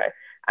on paper.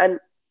 And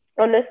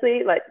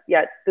honestly, like,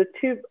 yeah, the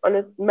two,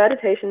 honest,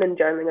 meditation and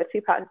journaling are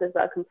two practices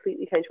that have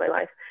completely changed my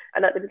life.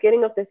 And at the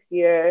beginning of this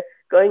year,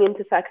 going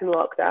into second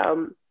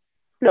lockdown,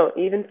 no,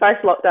 even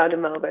first lockdown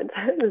in Melbourne,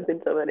 there's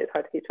been so many, it's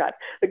hard to keep track,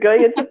 but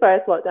going into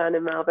first lockdown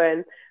in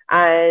Melbourne,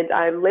 and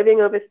I'm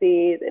living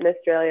overseas in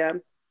Australia.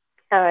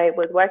 I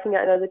was working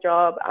at another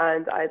job,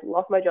 and I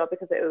lost my job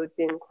because it was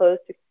being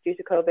closed due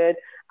to COVID.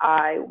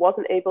 I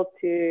wasn't able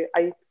to,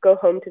 I go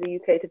home to the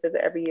UK to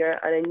visit every year,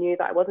 and I knew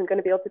that I wasn't going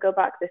to be able to go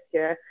back this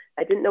year.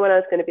 I didn't know when I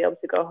was going to be able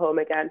to go home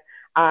again.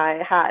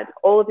 I had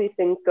all of these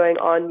things going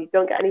on. You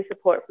don't get any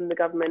support from the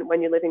government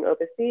when you're living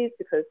overseas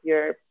because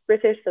you're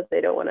British, so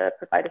they don't want to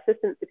provide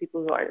assistance to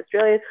people who aren't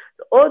Australian.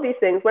 So all of these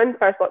things, when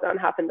first lockdown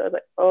happened, I was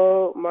like,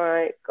 oh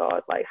my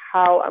God, like,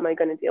 how am I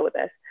going to deal with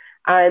this?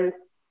 And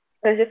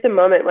there's just a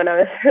moment when I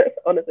was,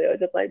 honestly, I was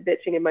just like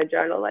bitching in my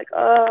journal, like,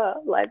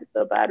 oh, life is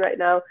so bad right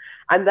now.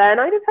 And then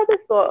I just had this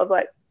thought of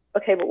like,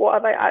 okay, but what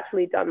have I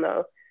actually done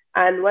though?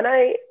 And when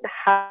I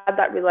had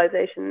that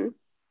realization,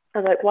 I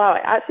was like, wow,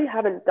 I actually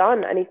haven't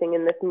done anything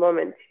in this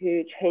moment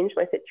to change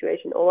my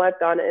situation. All I've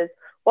done is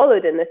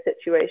followed in this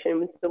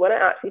situation. So when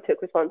I actually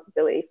took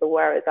responsibility for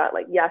where I was at,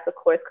 like, yes, of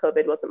course,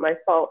 COVID wasn't my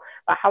fault,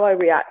 but how I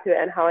react to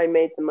it and how I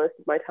made the most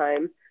of my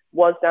time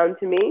was down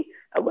to me.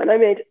 And when I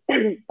made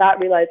that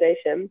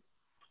realization,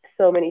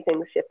 so many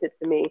things shifted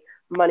for me.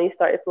 Money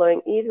started flowing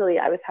easily.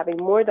 I was having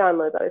more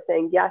downloads. I was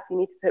saying, yes, you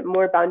need to put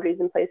more boundaries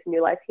in place in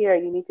your life here.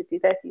 You need to do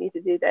this. You need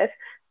to do this.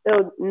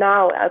 So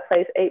now at a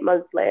place 8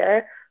 months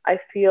later, I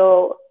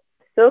feel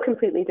so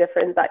completely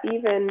different that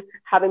even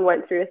having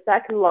went through a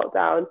second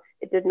lockdown,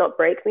 it did not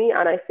break me.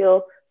 And I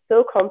feel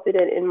so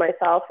confident in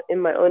myself, in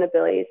my own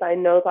abilities. I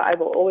know that I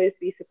will always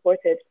be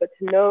supported, but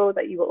to know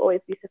that you will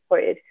always be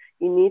supported,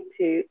 you need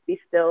to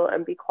be still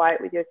and be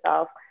quiet with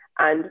yourself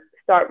and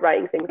start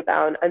writing things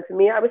down. And for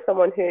me, I was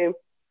someone who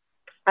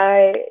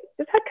I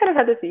just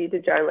had this view to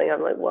journaling.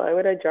 I'm like, why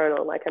would I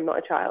journal? Like, I'm not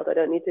a child. I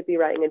don't need to be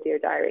writing a Dear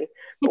Diary.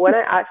 But when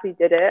I actually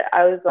did it,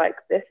 I was like,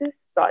 this is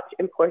such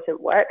important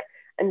work.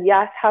 And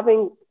yes,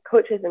 having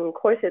coaches and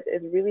courses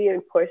is really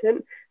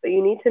important, but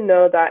you need to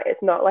know that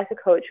it's not like a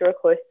coach or a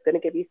course is going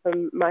to give you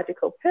some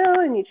magical pill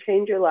and you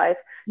change your life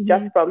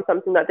just from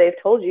something that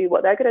they've told you.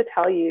 What they're going to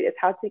tell you is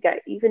how to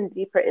get even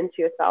deeper into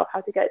yourself,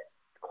 how to get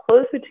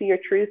closer to your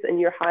truth and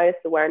your highest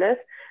awareness.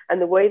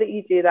 And the way that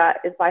you do that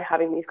is by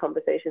having these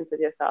conversations with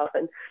yourself.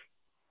 And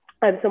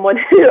I'm someone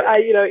who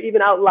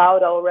even out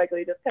loud, I'll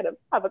regularly just kind of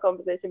have a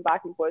conversation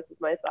back and forth with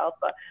myself.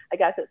 But I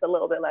guess it's a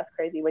little bit less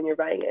crazy when you're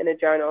writing it in a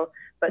journal.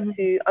 But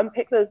to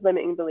unpick those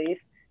limiting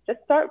beliefs, just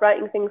start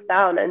writing things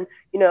down. And,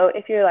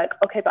 if you're like,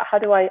 okay, but how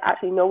do I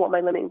actually know what my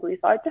limiting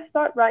beliefs are? Just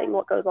start writing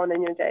what goes on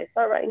in your day.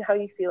 Start writing how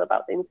you feel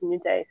about things in your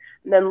day.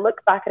 And then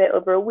look back at it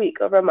over a week,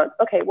 over a month.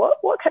 Okay, what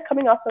kept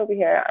coming up over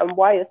here and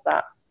why is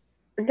that?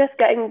 And just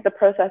getting the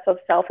process of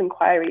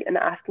self-inquiry and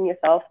asking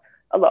yourself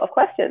a lot of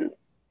questions.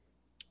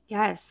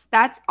 Yes,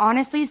 that's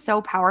honestly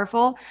so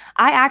powerful.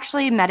 I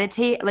actually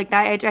meditate like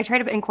that. I try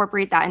to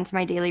incorporate that into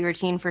my daily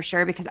routine for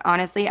sure, because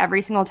honestly,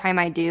 every single time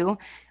I do,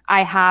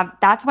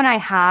 that's when I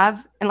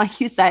have, and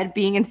like you said,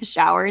 being in the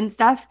shower and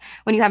stuff,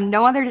 when you have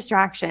no other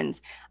distractions,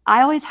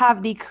 I always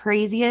have the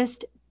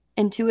craziest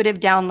intuitive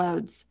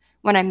downloads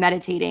when I'm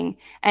meditating.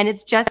 And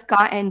it's just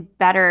gotten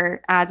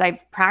better as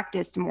I've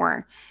practiced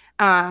more.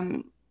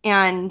 And,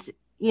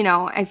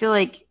 I feel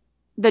like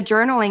the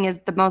journaling is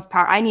the most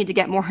power. I need to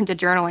get more into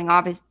journaling,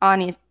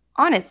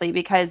 honestly,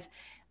 because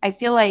I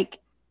feel like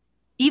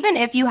even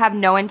if you have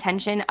no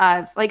intention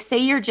of, like, say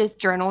you're just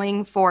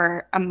journaling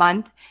for a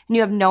month and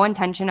you have no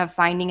intention of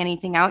finding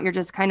anything out, you're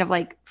just kind of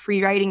like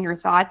free writing your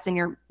thoughts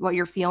and what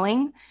you're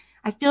feeling.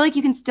 I feel like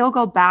you can still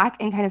go back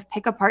and kind of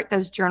pick apart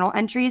those journal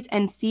entries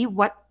and see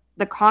what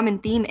the common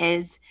theme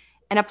is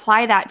and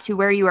apply that to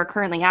where you are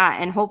currently at.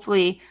 And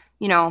hopefully,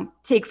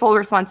 take full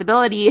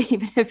responsibility,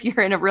 even if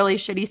you're in a really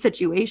shitty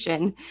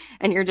situation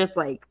and you're just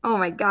like, oh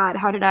my God,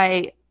 how did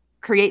I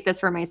create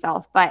this for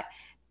myself? But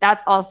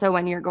that's also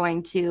when you're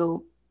going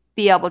to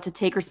be able to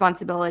take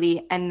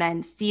responsibility and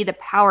then see the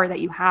power that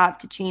you have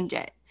to change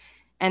it.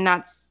 And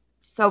that's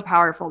so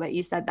powerful that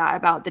you said that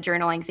about the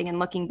journaling thing and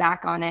looking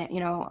back on it,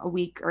 a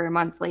week or a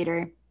month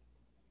later.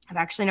 I've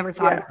actually never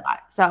thought of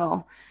that.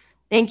 So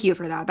thank you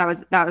for that. That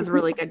was a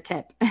really good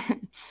tip.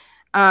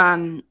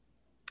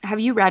 Have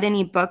you read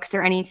any books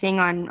or anything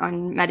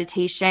on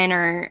meditation,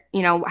 or,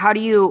 how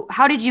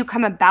did you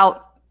come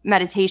about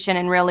meditation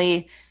and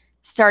really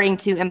starting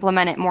to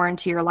implement it more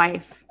into your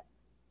life?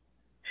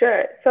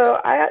 Sure. So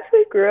I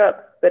actually grew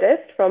up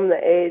Buddhist from the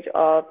age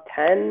of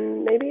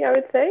 10, maybe I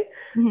would say.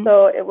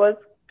 So it was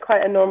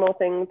quite a normal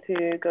thing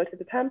to go to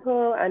the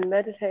temple and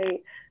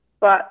meditate.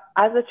 But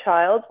as a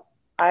child,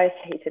 I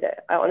hated it.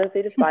 I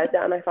honestly despised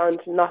it, and I found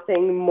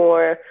nothing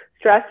more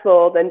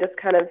stressful than just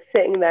kind of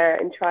sitting there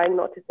and trying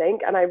not to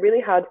think. And I really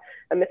had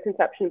a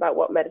misconception about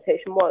what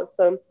meditation was.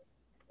 So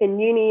in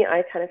uni,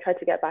 I kind of tried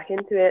to get back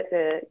into it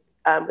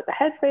with the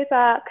Headspace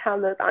app,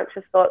 calm those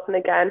anxious thoughts. And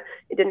again,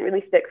 it didn't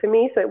really stick for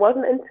me. So it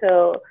wasn't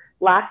until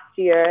last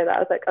year that I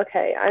was like,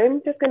 okay,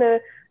 I'm just going to,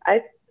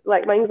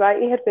 like my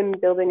anxiety had been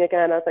building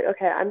again. I was like,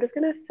 okay, I'm just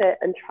going to sit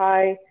and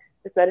try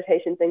this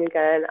meditation thing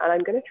again. And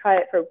I'm going to try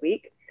it for a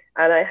week.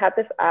 And I had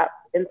this app,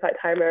 Insight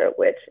Timer,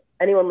 which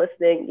anyone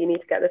listening, you need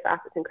to get this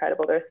app. It's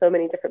incredible. There are so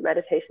many different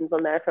meditations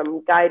on there,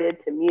 from guided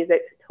to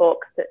music to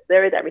talks.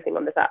 There is everything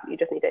on this app. You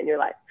just need it in your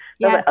life.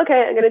 So I was like,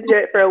 okay, I'm going to do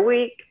it for a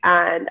week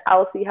and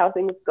I'll see how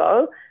things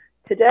go.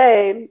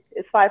 Today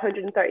is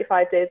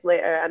 535 days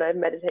later, and I've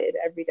meditated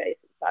every day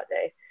since that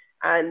day.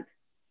 And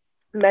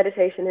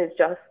meditation is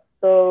just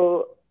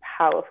so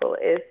powerful.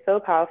 It is so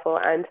powerful.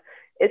 And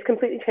it's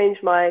completely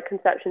changed my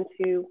conception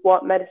to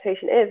what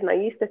meditation is. And I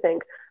used to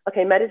think,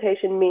 okay,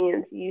 meditation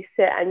means you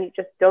sit and you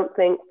just don't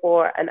think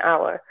for an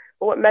hour.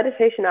 But what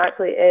meditation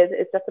actually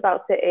is just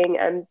about sitting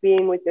and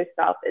being with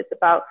yourself. It's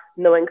about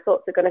knowing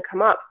thoughts are going to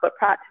come up, but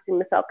practicing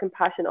the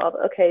self-compassion of,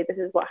 okay, this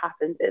is what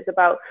happens. It's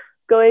about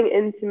going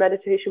into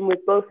meditation with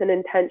both an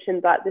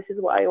intention that this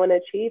is what I want to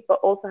achieve, but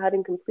also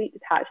having complete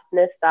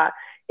detachedness that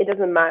it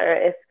doesn't matter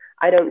if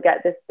I don't get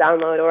this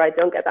download or I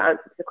don't get the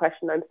answer to the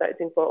question I'm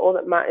searching for. All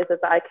that matters is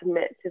that I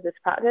commit to this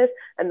practice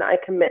and that I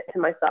commit to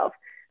myself.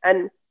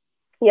 And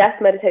yes,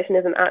 meditation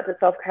is an act of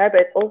self-care,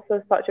 but it's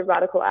also such a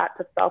radical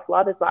act of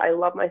self-love, is that I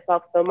love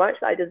myself so much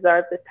that I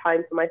deserve this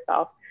time for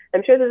myself.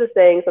 I'm sure there's a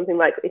saying, something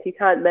like, if you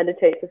can't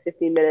meditate for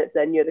 15 minutes,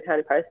 then you're the kind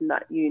of person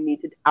that you need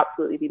to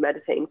absolutely be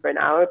meditating for an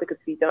hour, because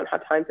if you don't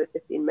have time for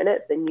 15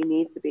 minutes, then you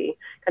need to be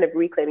kind of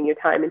reclaiming your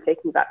time and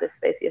taking back this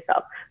space for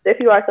yourself. So if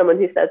you are someone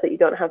who says that you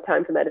don't have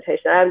time for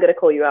meditation, I'm going to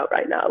call you out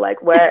right now. Like,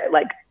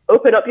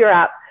 open up your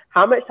app.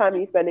 How much time are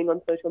you spending on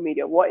social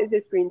media? What is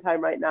your screen time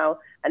right now?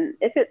 And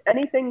if it's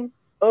anything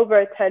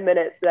over 10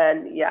 minutes,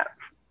 then yeah,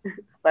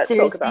 let's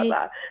talk about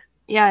that.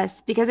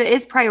 Yes, because it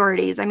is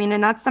priorities. I mean,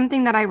 and that's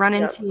something that I run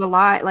into a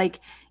lot.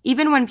 Like,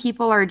 even when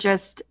people are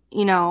just,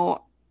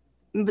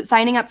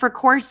 signing up for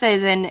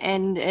courses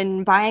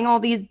and buying all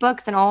these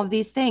books and all of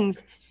these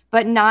things,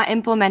 but not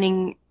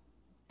implementing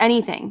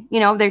anything.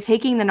 They're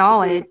taking the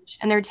knowledge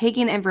and they're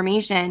taking the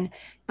information,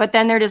 but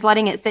then they're just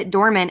letting it sit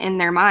dormant in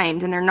their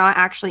mind and they're not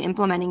actually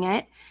implementing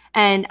it.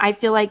 And I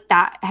feel like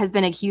that has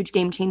been a huge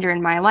game changer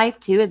in my life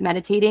too, is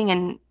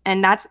meditating.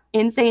 And that's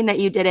insane that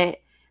you did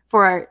it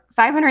for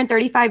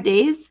 535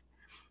 days.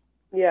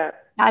 Yeah.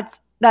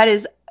 That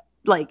is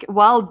like,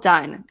 well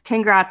done.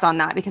 Congrats on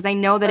that, because I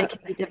know that it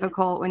can be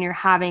difficult when you're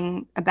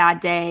having a bad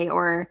day,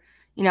 or,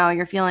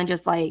 you're feeling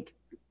just like,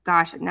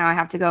 gosh, now I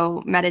have to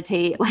go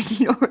meditate. Like,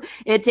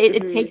 it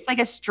takes like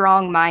a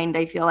strong mind,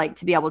 I feel like,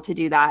 to be able to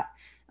do that.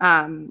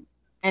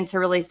 And to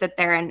really sit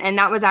there. And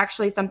that was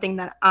actually something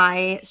that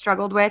I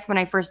struggled with when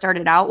I first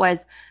started out,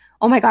 was,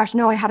 oh my gosh,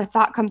 no, I had a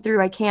thought come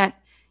through. I can't,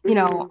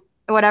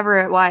 whatever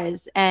it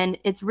was. And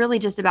it's really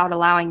just about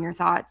allowing your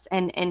thoughts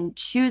and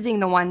choosing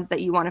the ones that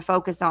you want to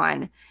focus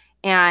on,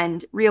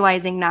 and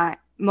realizing that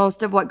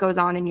most of what goes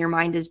on in your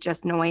mind is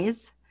just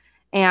noise.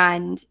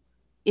 And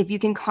if you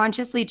can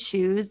consciously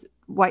choose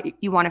what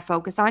you want to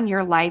focus on,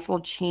 your life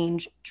will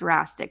change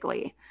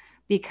drastically,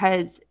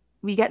 because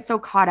we get so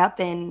caught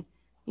up in,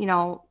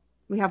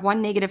 we have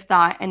one negative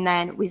thought and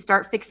then we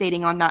start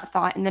fixating on that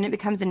thought, and then it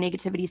becomes a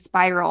negativity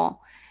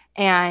spiral,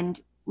 and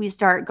we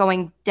start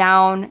going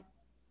down.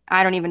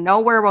 I don't even know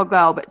where we'll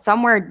go, but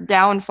somewhere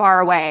down far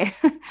away.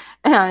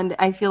 And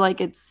I feel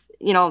like it's,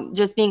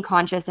 just being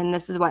conscious. And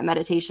this is what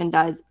meditation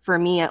does for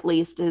me, at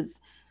least, is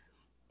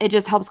it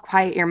just helps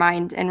quiet your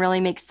mind and really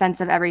make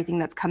sense of everything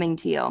that's coming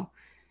to you.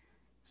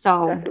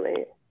 So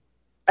definitely.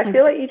 I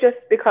feel like you just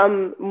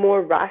become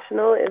more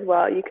rational as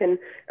well. You can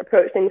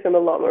approach things from a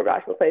lot more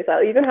rational place.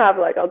 I'll even have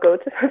I'll go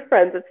to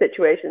friends with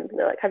situations and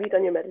they're like, have you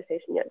done your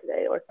meditation yet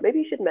today? Or maybe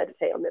you should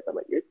meditate on this. I'm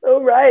like, you're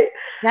so right.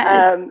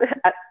 Yes.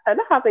 And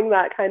having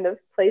that kind of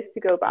place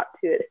to go back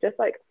to, it's just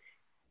like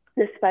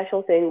this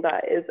special thing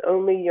that is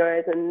only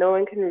yours, and no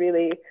one can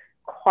really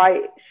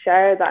quite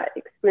share that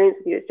experience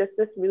with you. It's just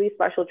this really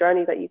special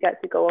journey that you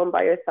get to go on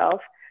by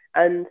yourself.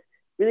 And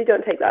really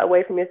don't take that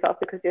away from yourself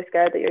because you're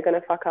scared that you're going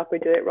to fuck up or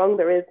do it wrong.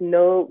 There is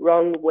no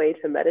wrong way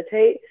to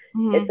meditate.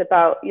 It's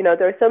about, the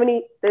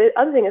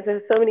other thing is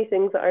there's so many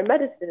things that are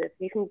meditative.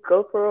 You can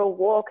go for a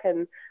walk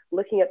and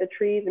looking at the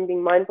trees and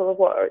being mindful of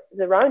what is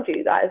around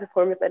you. That is a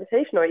form of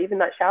meditation. Or even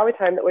that shower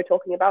time that we're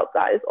talking about,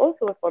 that is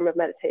also a form of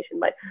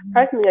meditation.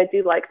 Personally, I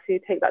do like to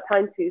take that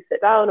time to sit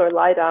down or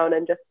lie down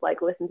and just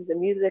listen to the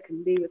music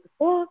and be with the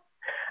thoughts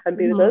and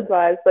be with those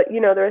vibes. But,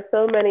 there are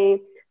so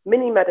many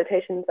mini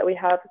meditations that we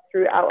have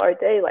throughout our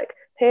day.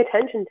 Pay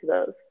attention to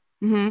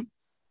those.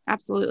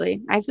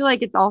 Absolutely. I feel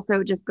like it's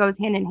also just goes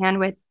hand in hand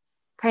with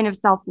kind of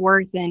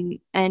self-worth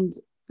and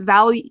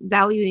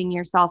valuing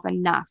yourself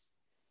enough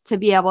to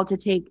be able to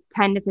take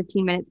 10 to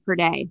 15 minutes per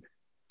day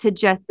to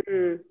just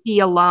Mm. be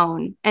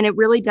alone. And it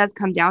really does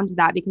come down to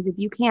that, because if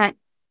you can't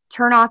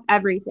turn off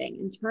everything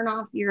and turn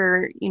off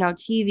your,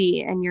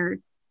 TV and your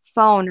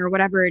phone or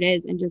whatever it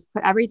is, and just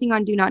put everything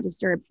on do not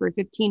disturb for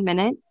 15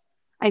 minutes,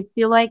 I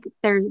feel like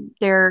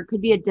there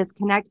could be a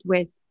disconnect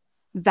with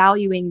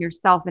valuing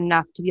yourself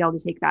enough to be able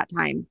to take that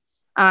time.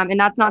 And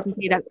that's not to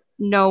say that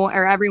no,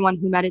 or everyone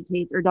who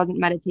meditates or doesn't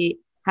meditate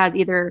has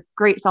either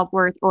great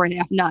self-worth or they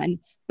have none.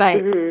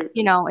 But,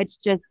 Mm-hmm. it's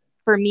just,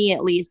 for me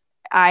at least,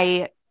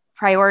 I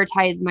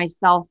prioritize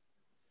myself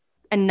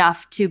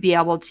enough to be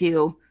able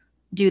to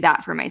do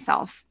that for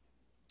myself.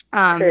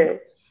 True.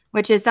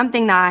 Which is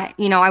something that,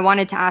 I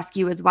wanted to ask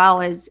you as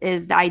well, is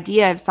the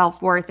idea of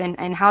self-worth,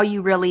 and how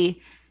you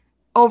really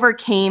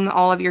overcame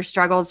all of your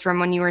struggles from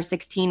when you were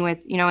 16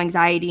 with,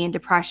 anxiety and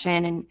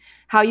depression, and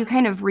how you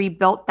kind of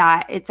rebuilt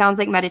that. It sounds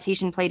like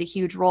meditation played a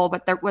huge role,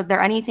 but was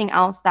there anything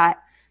else that,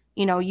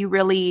 you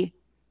really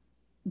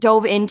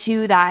dove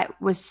into that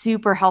was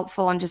super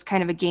helpful and just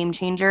kind of a game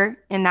changer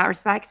in that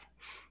respect?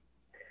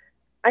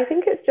 I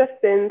think it's just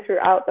been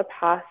throughout the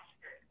past,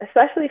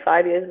 especially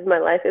 5 years of my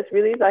life. It's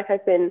really like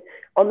I've been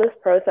on this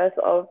process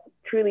of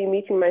truly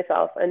meeting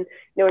myself. And,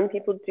 when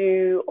people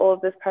do all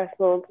of this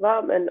personal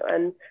development,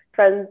 and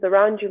friends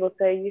around you will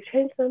say, "You've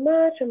changed so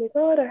much. Oh my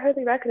God, I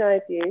hardly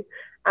recognize you."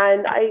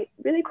 And I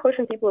really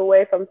caution people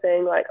away from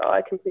saying like, "Oh,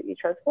 I completely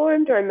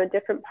transformed," or "I'm a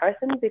different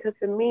person," because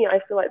for me, I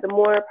feel like the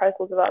more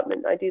personal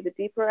development I do, the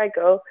deeper I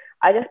go,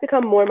 I just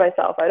become more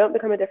myself. I don't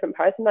become a different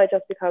person. I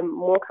just become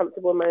more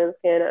comfortable in my own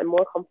skin and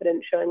more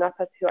confident showing up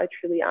as who I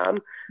truly am,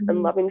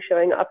 and loving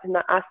showing up in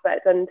that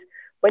aspect. And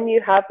when you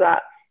have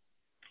that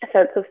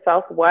sense of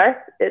self-worth,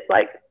 it's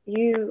like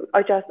you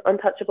are just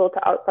untouchable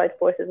to outside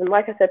forces. And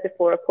like I said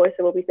before, of course,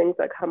 there will be things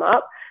that come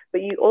up,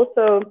 but you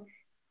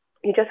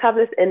just have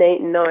this innate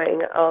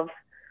knowing of,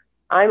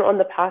 I'm on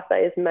the path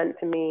that is meant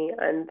for me,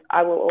 and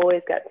I will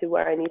always get to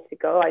where I need to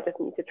go. I just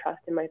need to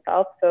trust in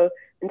myself. So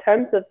in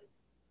terms of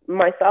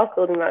myself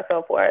building that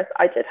self-worth,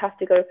 I just have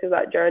to go through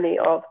that journey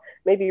of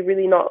maybe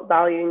really not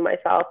valuing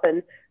myself.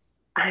 And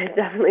I'm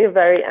definitely a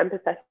very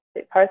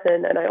empathetic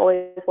person, and I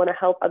always want to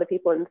help other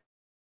people and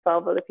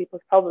solve other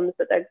people's problems,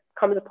 but there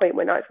comes a point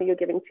when actually you're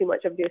giving too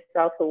much of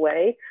yourself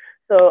away.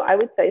 So I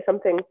would say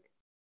something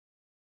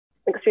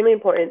extremely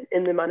important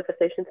in the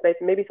manifestation space,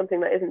 and maybe something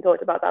that isn't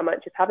talked about that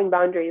much, is having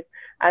boundaries.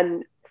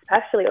 And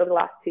especially over the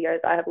last 2 years,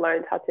 I have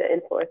learned how to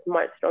enforce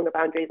much stronger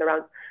boundaries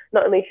around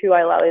not only who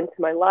I allow into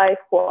my life,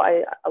 what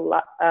I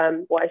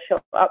show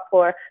up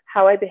for,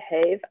 how I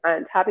behave,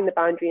 and having the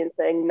boundary and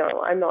saying,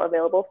 no, I'm not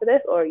available for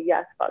this, or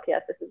yes, fuck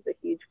yes, this is a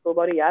huge full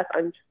body yes,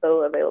 I'm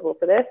so available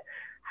for this.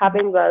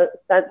 Having the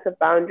sense of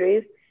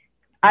boundaries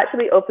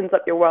actually opens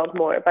up your world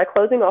more. By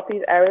closing off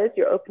these areas,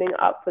 you're opening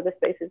up for the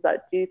spaces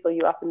that do fill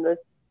you up, and the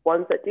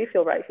ones that do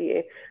feel right for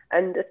you.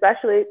 And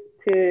especially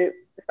to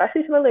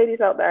the ladies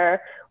out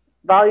there,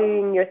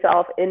 valuing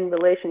yourself in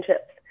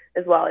relationships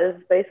as well is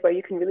a space where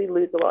you can really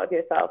lose a lot of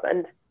yourself.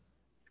 And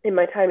in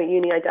my time at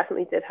uni, I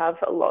definitely did have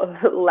a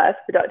lot of less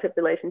productive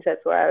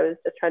relationships where I was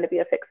just trying to be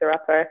a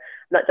fixer-upper, and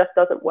that just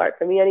doesn't work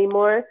for me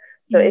anymore.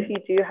 So if you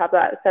do have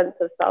that sense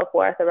of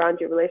self-worth around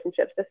your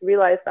relationships, just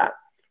realize that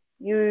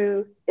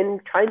you, in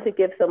trying to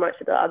give so much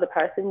to the other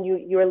person,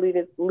 you are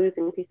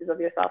losing pieces of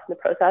yourself in the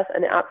process,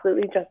 and it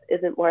absolutely just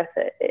isn't worth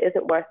it. It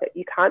isn't worth it.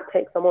 You can't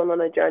take someone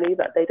on a journey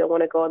that they don't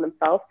want to go on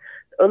themselves.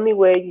 The only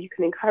way you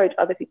can encourage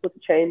other people to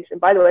change,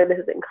 and by the way, this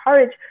is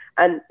encourage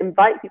and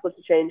invite people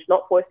to change,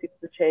 not force people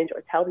to change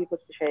or tell people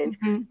to change,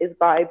 is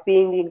by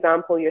being the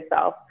example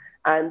yourself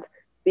and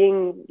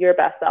being your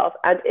best self.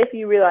 And if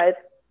you realize,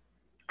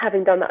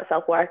 having done that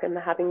self-work and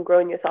having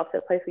grown yourself to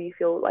a place where you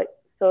feel like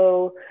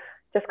so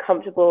just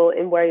comfortable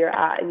in where you're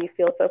at and you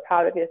feel so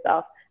proud of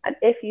yourself, and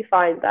if you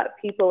find that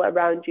people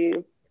around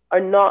you are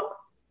not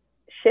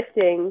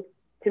shifting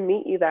to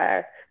meet you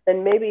there,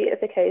 then maybe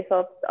it's a case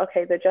of,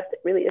 okay, there just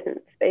really isn't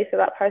space for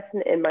that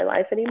person in my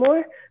life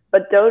anymore.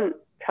 But don't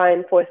try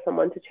and force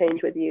someone to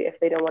change with you if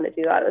they don't want to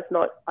do that. That's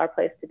not our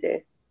place to do.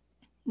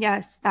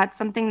 Yes, that's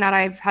something that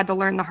I've had to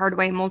learn the hard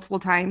way multiple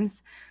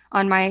times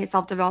on my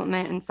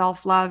self-development and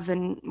self-love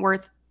and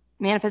worth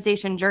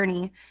manifestation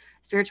journey,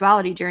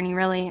 spirituality journey,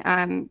 really.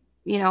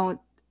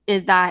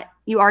 Is that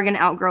you are going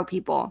to outgrow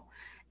people.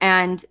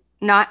 And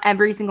not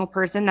every single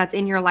person that's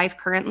in your life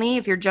currently,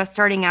 if you're just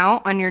starting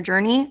out on your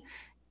journey,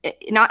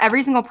 not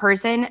every single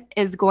person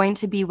is going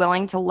to be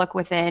willing to look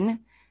within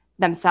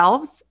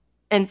themselves.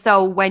 And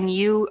so when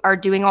you are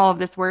doing all of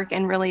this work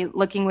and really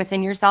looking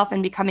within yourself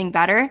and becoming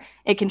better,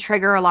 it can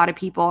trigger a lot of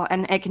people,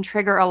 and it can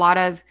trigger a lot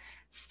of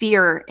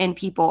fear in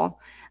people.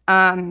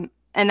 And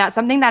that's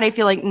something that I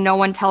feel like no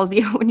one tells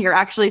you when you're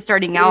actually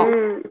starting out.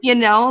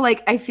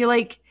 Like I feel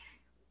like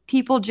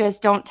people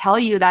just don't tell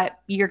you that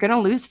you're going to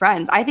lose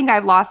friends. I think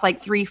I've lost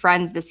like 3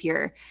 friends this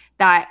year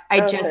that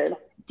I just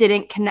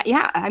didn't connect.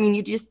 Yeah. I mean,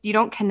 you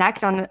don't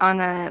connect on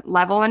a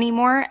level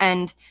anymore,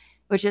 and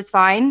which is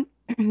fine.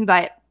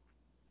 But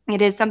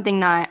it is something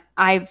that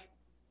I've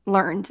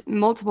learned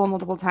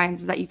multiple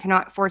times, is that you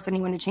cannot force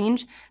anyone to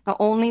change. The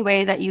only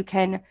way that you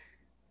can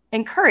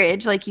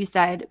encourage, like you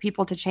said,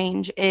 people to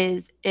change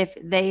is if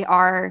they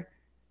are,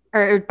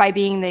 or by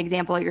being the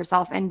example of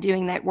yourself and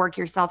doing that work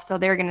yourself. So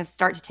they're going to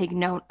start to take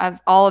note of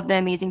all of the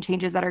amazing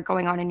changes that are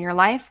going on in your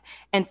life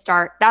and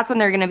that's when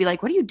they're going to be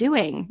like, what are you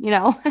doing?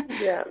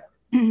 Yeah.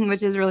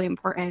 Which is really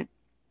important.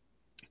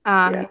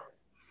 Yeah.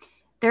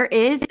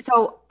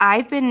 So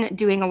I've been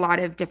doing a lot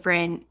of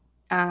different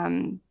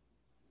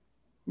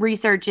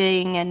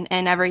researching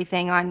and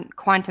everything on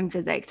quantum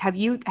physics. Have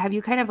you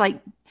kind of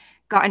like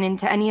gotten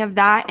into any of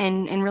that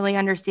and really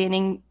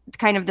understanding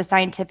kind of the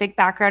scientific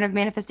background of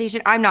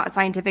manifestation? I'm not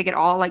scientific at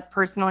all. Like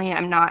personally,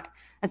 I'm not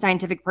a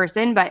scientific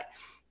person, but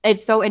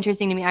it's so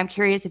interesting to me. I'm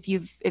curious if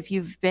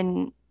you've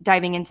been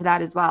diving into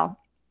that as well.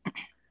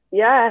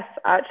 Yes,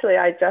 actually,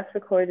 I just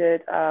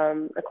recorded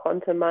a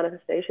quantum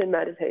manifestation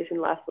meditation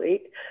last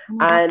week,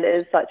 and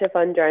it's such a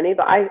fun journey.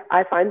 But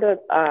I find that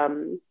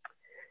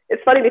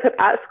it's funny because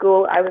at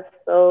school I was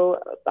so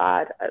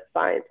bad at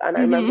science, and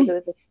I remember there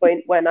was this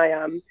point when I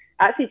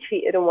actually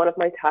cheated on one of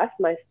my tests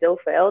and I still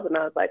failed, and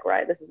I was like,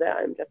 right, this is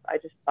it. I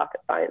just suck at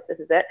science. This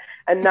is it.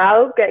 And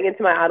now getting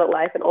into my adult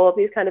life and all of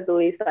these kind of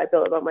beliefs that I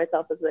built about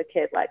myself as a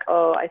kid, like,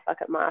 oh, I suck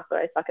at math or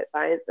I suck at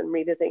science, and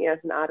revisiting it as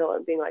an adult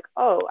and being like,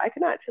 oh, I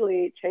can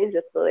actually change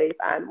this belief,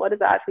 and what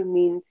does it actually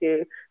mean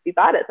to be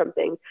bad at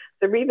something?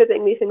 So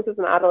revisiting these things as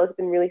an adult has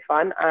been really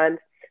fun. And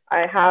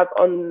I have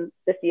on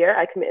this year,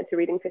 I committed to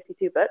reading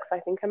 52 books. I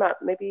think I'm at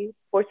maybe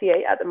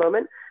 48 at the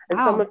moment. And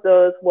Wow. some of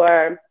those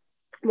were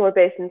more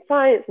based in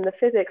science and the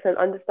physics and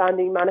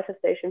understanding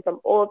manifestation from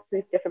all of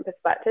these different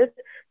perspectives.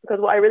 Because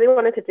what I really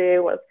wanted to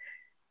do was,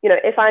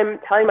 if I'm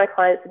telling my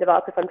clients to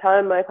develop, if I'm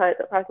telling my clients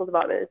that personal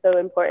development is so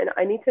important,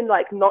 I need to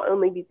like not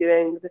only be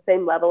doing the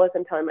same level as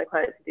I'm telling my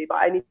clients to do, but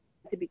I need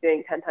to be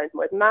doing 10 times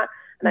more than that.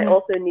 And I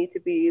also need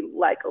to be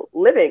like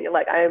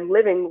I am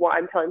living what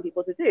I'm telling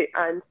people to do.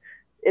 And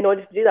in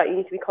order to do that, you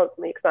need to be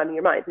constantly expanding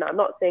your mind. Now, I'm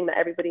not saying that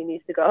everybody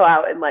needs to go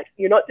out and like,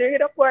 you're not doing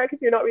enough work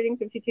if you're not reading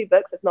 52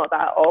 books. It's not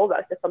that at all.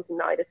 That's just something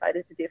that I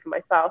decided to do for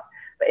myself.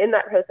 But in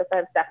that process,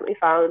 I've definitely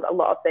found a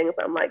lot of things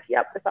that I'm like,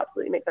 yep, this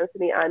absolutely makes sense to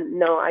me. And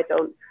no, I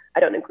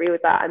don't agree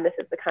with that. And this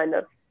is the kind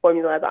of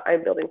formula that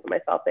I'm building for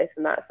myself based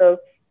on that. So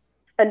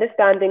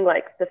understanding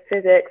like the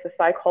physics, the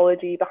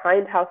psychology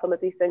behind how some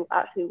of these things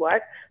actually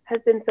work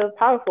has been so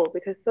powerful,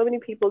 because so many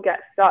people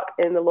get stuck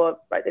in the law of,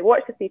 right, they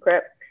watch The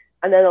Secret,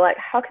 and then they're like,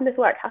 how can this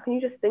work? How can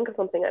you just think of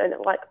something and it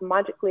like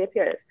magically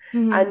appears?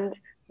 And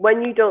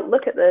when you don't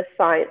look at the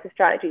science, the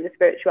strategy, the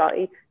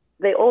spirituality,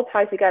 they all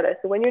tie together.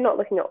 So when you're not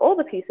looking at all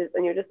the pieces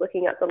and you're just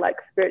looking at the like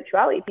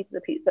spirituality piece of the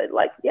pizza,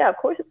 like, yeah, of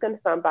course it's going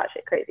to sound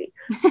batshit crazy.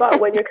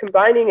 But when you're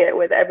combining it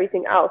with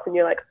everything else and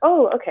you're like,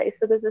 oh, okay,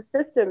 so there's a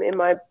system in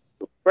my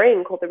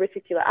brain called the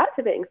reticular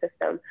activating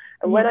system.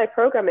 And when I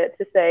program it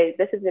to say,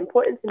 this is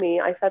important to me,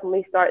 I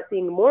suddenly start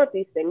seeing more of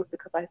these things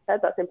because I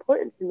said that's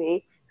important to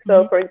me.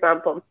 So for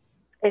example,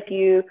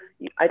 if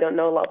I don't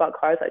know a lot about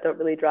cars, I don't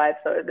really drive,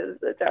 so this is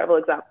a terrible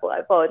example, I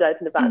apologize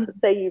in advance, but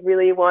say you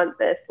really want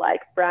this like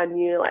brand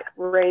new like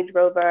Range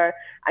Rover,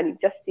 and you've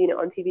just seen it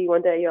on TV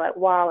one day, you're like,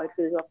 wow, I'd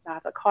really love to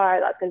have a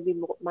car, that's going to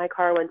be my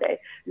car one day.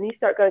 And you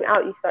start going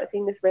out, you start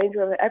seeing this Range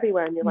Rover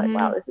everywhere, and you're like,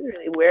 wow, this is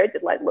really weird.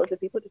 Did like loads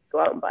of people just go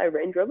out and buy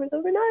Range Rovers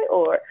overnight?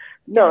 Or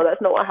no,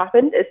 that's not what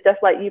happened. It's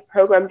just like you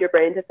programmed your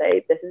brain to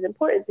say, this is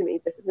important to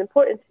me, this is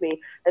important to me.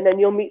 And then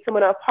you'll meet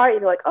someone at a party,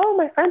 they're like, oh,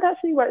 my friend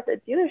actually works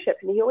at a dealership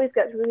and he always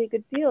gets really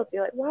good deals.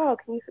 You're like, wow,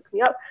 can you hook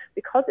me up?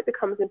 Because it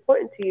becomes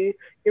important to you,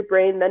 your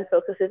brain then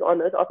focuses on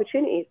those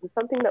opportunities. And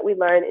something that we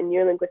learn in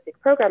neurolinguistic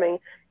programming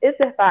is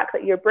the fact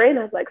that your brain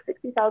has like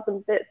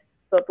 60,000 bits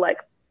of like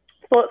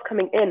thoughts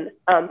coming in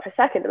per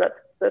second, and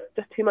that's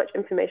just too much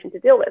information to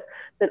deal with.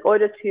 So in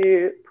order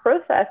to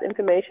process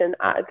information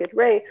at a good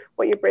rate,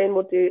 what your brain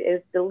will do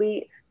is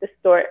delete,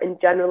 distort,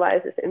 and generalize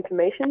this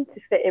information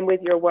to fit in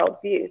with your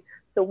worldview.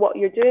 So what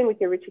you're doing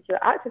with your reticular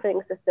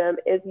activating system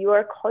is you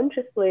are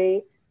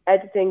consciously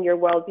editing your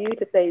worldview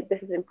to say,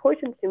 this is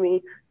important to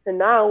me. So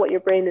now what your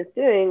brain is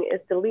doing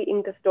is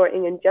deleting,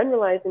 distorting, and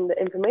generalizing the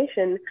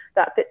information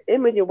that fits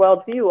in with your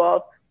worldview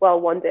of, well,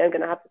 one day I'm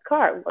going to have this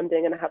car, one day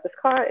I'm going to have this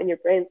car. And your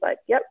brain's like,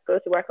 yep, go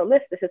to work on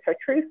this. This is her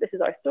truth. This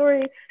is our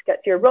story.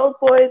 Get to your road,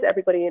 boys,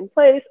 everybody in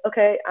place.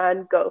 Okay,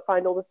 and go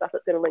find all the stuff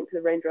that's going to link to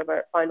the Range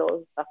Rover, find all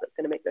the stuff that's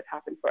going to make this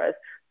happen for us.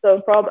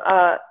 So from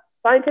a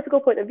scientific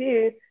point of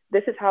view,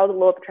 this is how the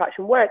law of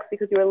attraction works,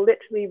 because you are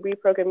literally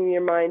reprogramming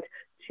your mind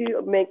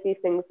to make these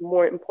things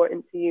more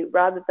important to you,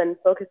 rather than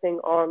focusing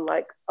on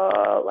like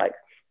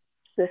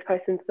this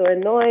person's so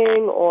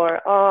annoying,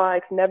 or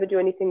I can never do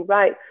anything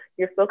right.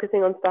 You're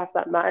focusing on stuff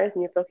that matters,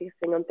 and you're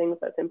focusing on things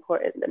that's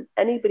important. And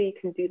anybody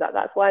can do that.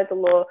 That's why the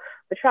law of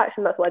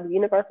attraction, that's why the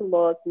universal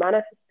laws,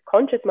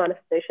 conscious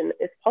manifestation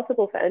is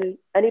possible for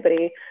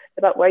anybody. It's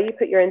about where you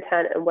put your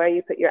intent and where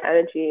you put your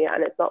energy.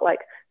 And it's not like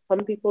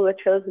some people are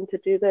chosen to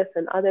do this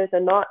and others are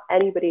not.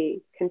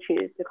 Anybody can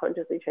choose to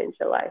consciously change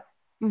their life.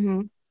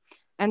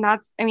 And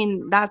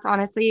that's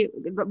honestly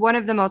one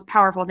of the most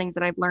powerful things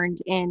that I've learned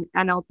in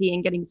NLP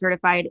and getting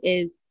certified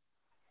is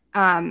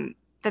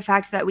the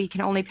fact that we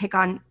can only pick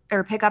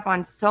up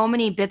on so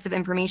many bits of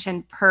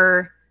information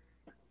per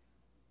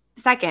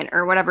second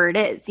or whatever it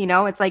is,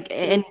 it's like,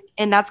 and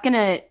that's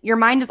your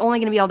mind is only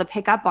going to be able to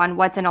pick up on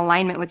what's in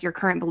alignment with your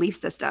current belief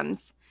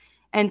systems.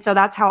 And so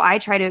that's how I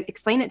try to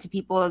explain it to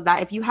people, is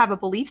that if you have a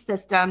belief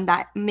system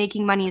that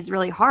making money is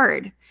really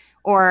hard,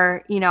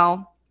 or,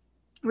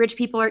 rich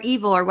people are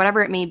evil, or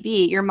whatever it may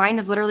be, your mind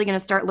is literally going to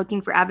start looking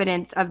for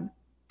evidence of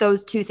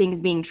those two things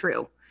being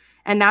true.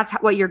 And that's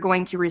what you're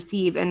going to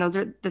receive. And those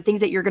are the things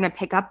that you're going to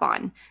pick up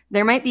on.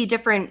 There might be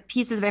different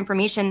pieces of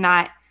information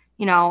that,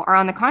 are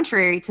on the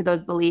contrary to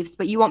those beliefs,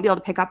 but you won't be able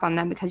to pick up on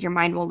them because your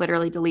mind will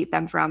literally delete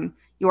them from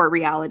your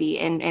reality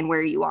and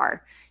where you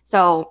are.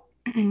 So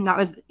that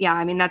was, yeah,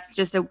 I mean, that's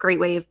just a great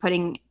way of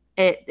putting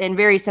it, and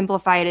very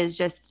simplified, is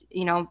just,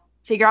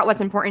 figure out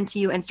what's important to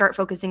you and start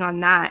focusing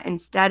on that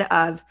instead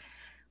of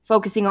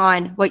focusing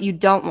on what you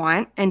don't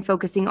want and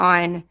focusing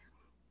on,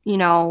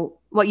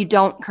 what you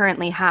don't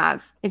currently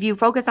have. If you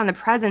focus on the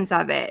presence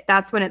of it,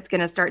 that's when it's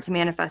going to start to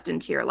manifest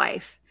into your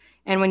life.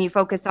 And when you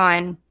focus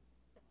on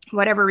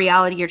whatever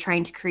reality you're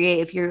trying to create,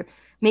 if you're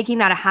making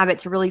that a habit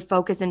to really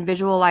focus and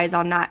visualize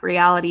on that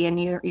reality and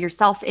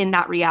yourself in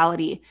that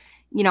reality,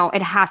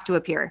 it has to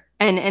appear.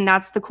 And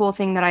that's the cool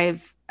thing that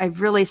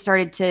I've really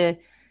started to,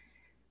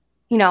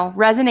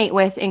 resonate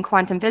with in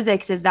quantum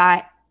physics, is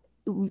that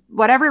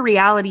whatever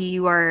reality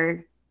you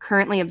are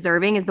currently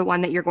observing is the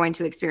one that you're going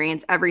to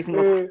experience every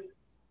single time.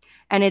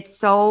 And it's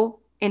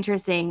so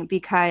interesting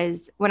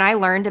because when I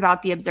learned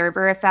about the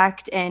observer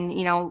effect and,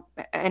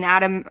 an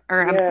atom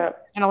or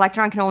an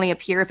electron can only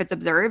appear if it's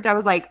observed, I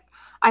was like,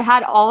 I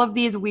had all of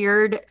these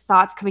weird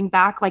thoughts coming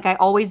back. Like I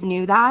always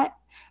knew that,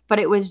 but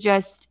it was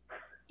just,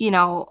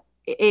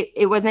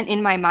 it wasn't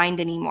in my mind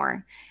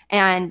anymore.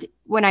 And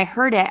when I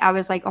heard it, I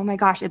was like, oh my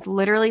gosh, it's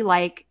literally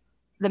like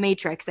the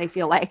Matrix. I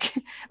feel like,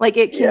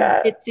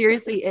 it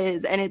seriously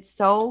is. And it's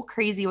so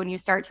crazy when you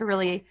start to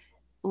really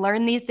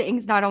learn these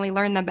things, not only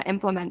learn them, but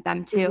implement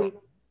them too.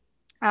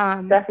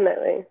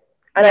 Definitely.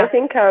 And I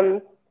think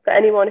for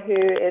anyone who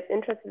is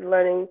interested in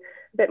learning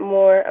a bit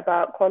more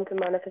about quantum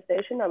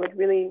manifestation, I would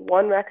really,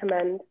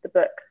 recommend the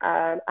book,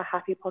 A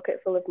Happy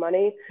Pocket Full of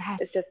Money.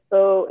 Yes. It's just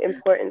so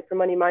important for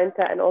money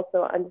mindset and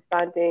also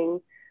understanding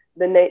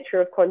the nature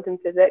of quantum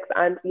physics.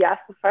 And yes,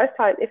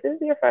 if this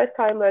is your first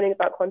time learning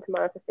about quantum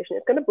manifestation,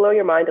 it's going to blow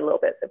your mind a little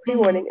bit. So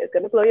pre-warning, it's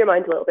going to blow your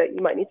mind a little bit.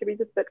 You might need to read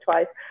this book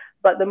twice,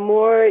 but the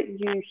more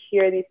you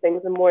hear these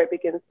things, the more it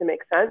begins to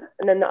make sense.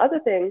 And then the other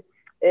thing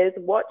is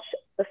watch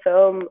the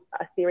film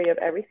A Theory of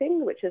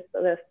Everything, which is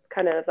this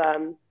kind of,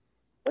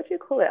 what do you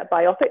call it? A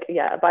biopic?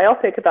 Yeah, a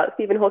biopic about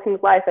Stephen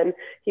Hawking's life. And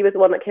he was the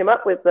one that came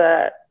up with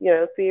the,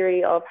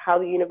 theory of how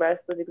the universe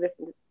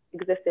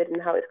existed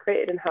and how it's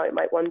created and how it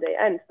might one day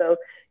end. So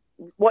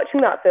watching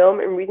that film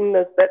and reading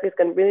those books is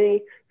going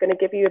to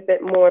give you a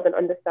bit more of an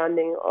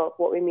understanding of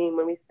what we mean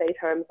when we say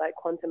terms like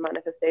quantum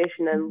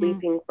manifestation and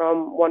leaping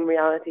from one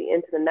reality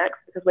into the next.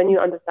 Because when you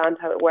understand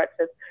how it works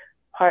as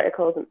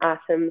particles and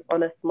atoms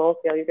on a small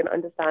scale, you're going to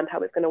understand how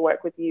it's going to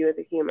work with you as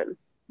a human.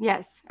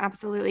 Yes,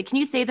 absolutely. Can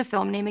you say the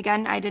film name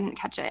again? I didn't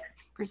catch it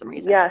for some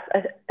reason. Yes,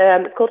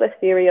 it's called A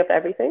Theory of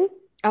Everything.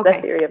 Okay.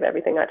 The Theory of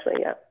Everything, actually,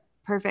 yeah.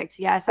 Perfect.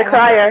 Yes. The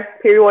Crier,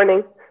 peer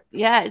warning.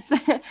 Yes.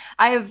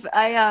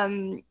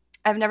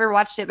 I've never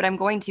watched it, but I'm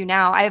going to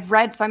now.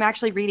 So I'm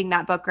actually reading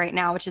that book right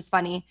now, which is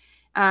funny.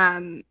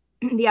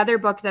 The other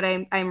book that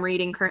I'm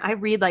reading I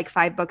read like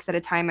 5 books at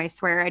a time. I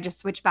swear. I just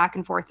switch back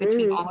and forth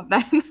between all of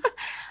them.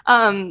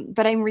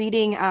 But I'm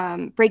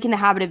reading Breaking the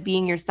Habit of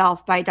Being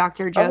Yourself by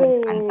Dr. Joe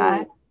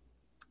Dispenza.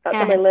 That's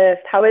on my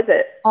list. How is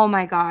it? Oh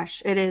my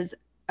gosh, it is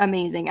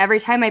amazing. Every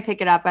time I pick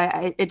it up,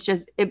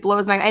 it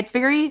blows my mind. It's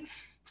very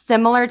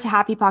similar to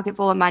Happy Pocket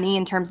Full of Money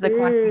in terms of the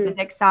quantum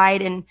physics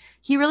side. And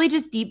he really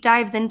just deep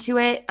dives into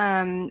it.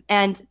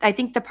 And I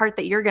think the part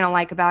that you're going to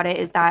like about it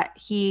is that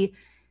he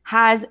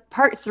has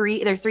part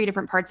 3. There's 3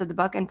 different parts of the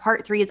book, and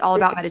part 3 is all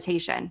about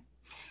meditation.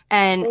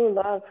 And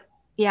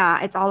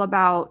yeah, it's all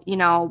about,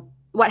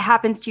 what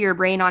happens to your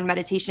brain on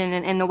meditation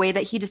and the way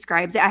that he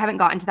describes it. I haven't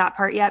gotten to that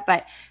part yet,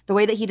 but the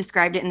way that he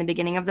described it in the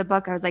beginning of the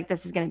book, I was like,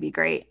 this is going to be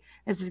great.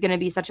 This is going to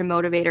be such a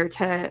motivator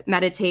to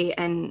meditate.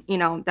 And,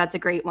 that's a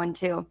great one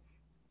too.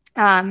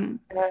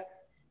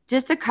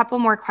 Just a couple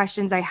more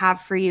questions I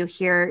have for you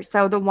here.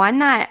 So the one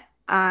that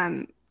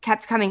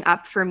kept coming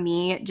up for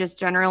me just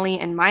generally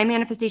in my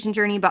manifestation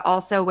journey, but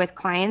also with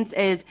clients,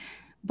 is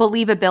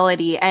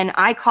believability. And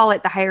I call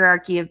it the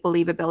hierarchy of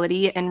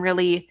believability, and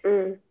really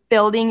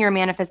building your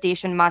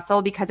manifestation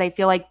muscle, because I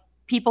feel like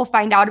people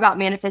find out about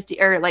manifesting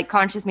or like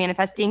conscious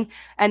manifesting,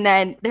 and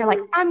then they're like,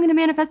 I'm going to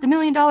manifest $1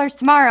 million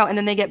tomorrow. And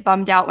then they get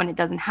bummed out when it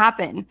doesn't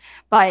happen.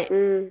 But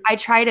I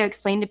try to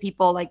explain to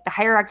people like the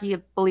hierarchy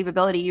of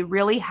believability. You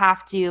really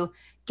have to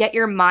get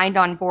your mind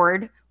on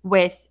board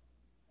with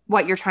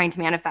what you're trying to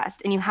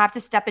manifest. And you have to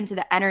step into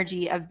the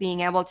energy of being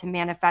able to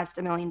manifest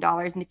 $1 million.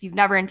 And if you've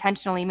never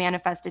intentionally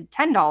manifested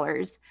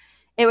 $10,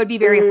 it would be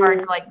very hard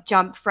to like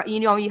jump from,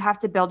 you have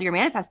to build your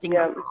manifesting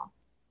muscle.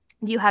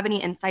 Do you have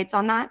any insights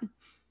on that?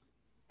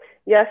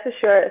 Yes, for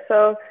sure.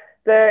 So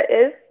there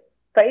is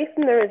faith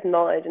and there is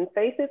knowledge, and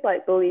faith is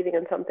like believing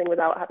in something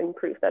without having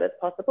proof that it's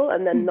possible,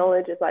 and then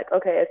knowledge is like,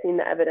 okay, I've seen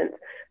the evidence.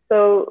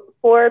 So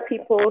for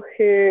people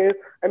who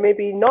are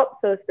maybe not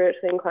so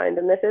spiritually inclined,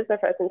 and this is their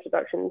first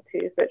introduction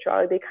to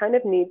spirituality, they kind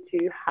of need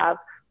to have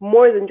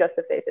more than just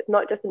the faith. It's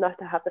not just enough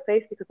to have the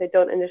faith because they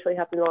don't initially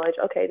have the knowledge,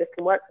 okay, this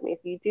can work for me.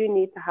 So you do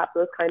need to have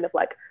those kind of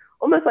like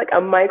almost like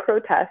a micro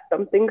test,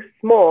 something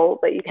small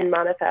that you can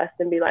manifest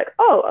and be like,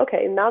 oh,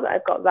 okay, now that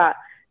I've got that,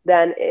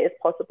 then it is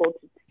possible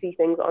to see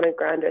things on a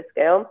grander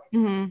scale.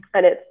 And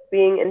it's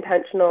being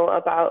intentional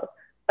about,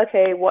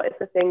 okay, what is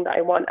the thing that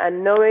I want?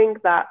 And knowing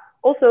that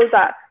also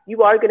that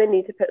you are going to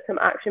need to put some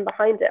action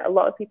behind it. A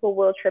lot of people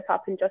will trip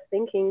up in just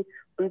thinking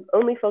and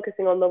only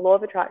focusing on the law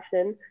of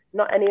attraction,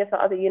 not any of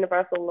the other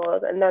universal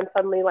laws, and then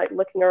suddenly like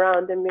looking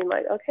around and being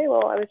like, okay,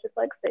 well, I was just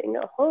like sitting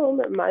at home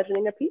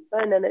imagining a pizza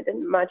and then it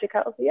didn't magic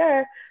out of the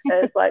air.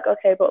 And it's like,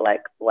 okay, but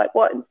like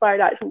what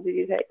inspired action did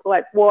you take?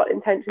 Like what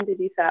intention did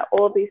you set?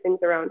 All of these things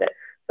around it.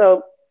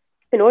 So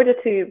in order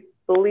to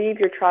believe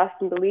your trust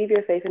and believe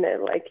your faith in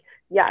it, like,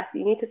 yes,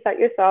 you need to set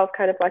yourself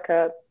kind of like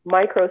a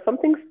micro,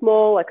 something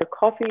small, like a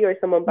coffee or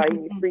someone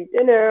buying you free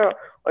dinner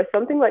or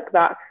something like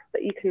that,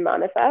 that you can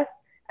manifest,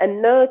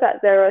 and know that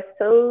there are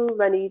so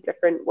many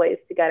different ways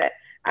to get it.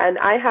 And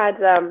I had,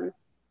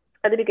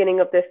 at the beginning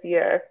of this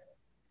year,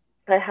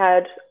 I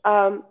had,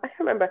 I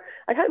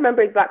can't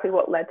remember exactly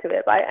what led to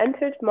it, but I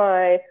entered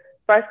my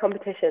first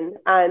competition,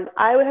 and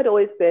I had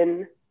always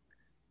been,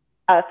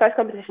 first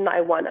competition that I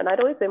won, and I'd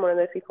always been one of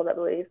those people that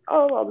believes,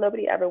 oh, well,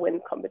 nobody ever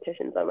wins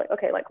competitions. I'm like,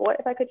 okay, like what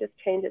if I could just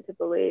change it to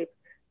believe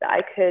that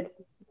I could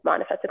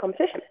manifest a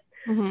competition?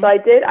 So I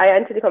did. I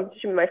entered the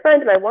competition with my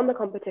friend and I won the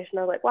competition.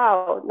 I was like,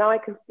 wow, now I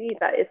can see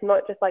that it's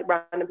not just like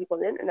random people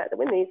on the internet that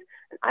win these,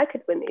 and I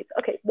could win these.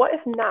 Okay, what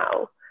if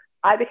now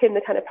I became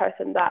the kind of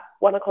person that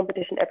won a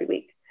competition every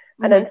week?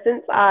 And then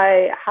since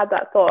I had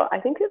that thought, I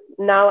think it's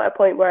now at a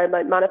point where I've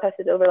like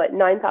manifested over like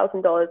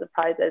 $9,000 of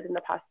prizes in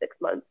the past 6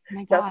 months.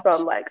 Just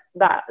from like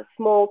that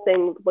small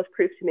thing was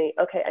proof to me.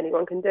 Okay,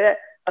 anyone can do it.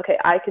 Okay,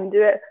 I can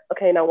do it.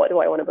 Okay, now what do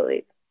I want to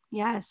believe?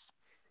 Yes,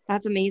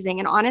 that's amazing.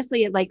 And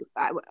honestly, like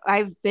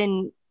I've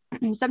been,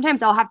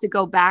 sometimes I'll have to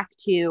go back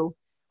to,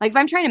 like if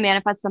I'm trying to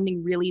manifest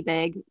something really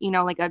big, you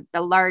know, like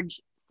a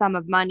large sum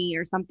of money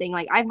or something,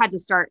 like I've had to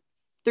start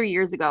 3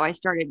 years ago. I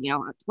started, you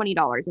know,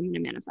 $20. I'm going to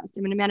manifest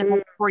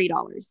 $40,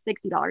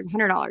 $60,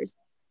 $100.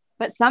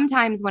 But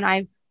sometimes when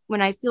I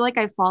feel like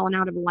I've fallen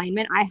out of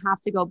alignment, I have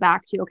to go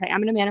back to, okay,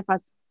 I'm going to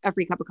manifest a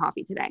free cup of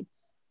coffee today,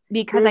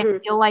 because I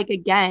feel like,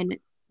 again,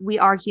 we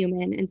are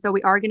human. And so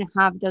we are going to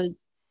have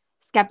those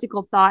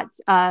skeptical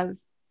thoughts of,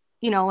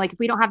 you know, like if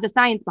we don't have the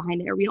science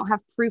behind it, or we don't have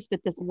proof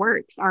that this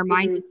works, our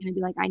mind is going to be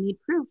like, I need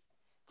proof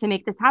to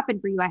make this happen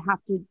for you. I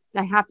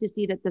have to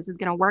see that this is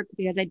going to work,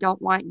 because I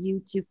don't want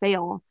you to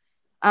fail.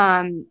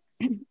 And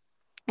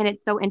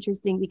it's so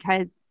interesting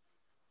because,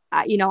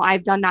 you know,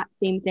 I've done that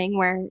same thing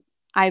where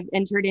I've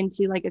entered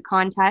into like a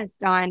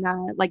contest on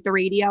like the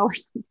radio or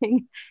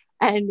something.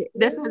 And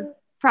this was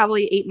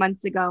probably 8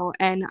 months ago.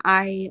 And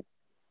I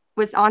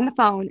was on the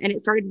phone and it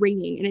started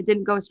ringing and it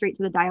didn't go straight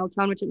to the dial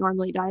tone, which it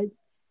normally does.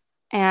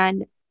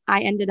 And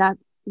I ended up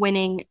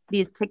winning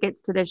these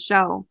tickets to this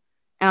show.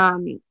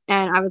 And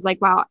I was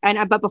like, wow.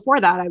 But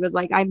before that, I was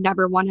like, I've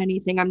never won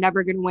anything. I'm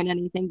never going to win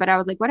anything. But I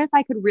was like, what if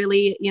I could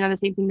really, you know, the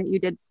same thing that you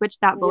did, switch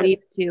that belief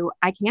to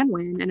I can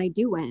win, and I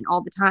do win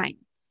all the time.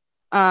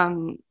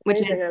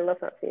 Which I love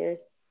that for you.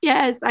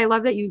 Yes, I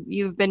love that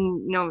you've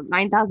been, you know,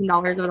 $9,000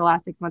 over the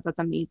last 6 months. That's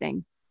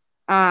amazing.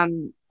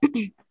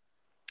 Okay,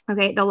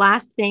 the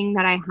last thing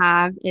that I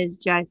have is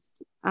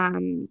just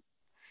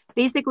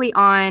basically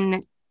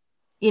on,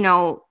 you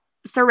know,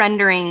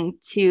 surrendering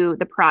to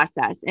the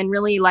process and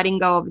really letting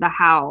go of the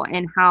how,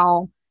 and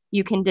how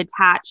you can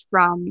detach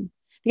from,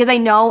 because I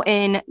know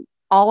in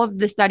all of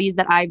the studies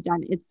that I've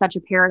done, it's such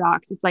a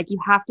paradox. It's like you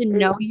have to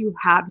know you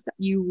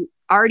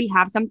already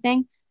have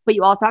something, but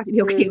you also have to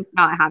be okay with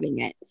not having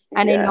it.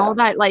 And I know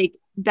that like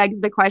begs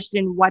the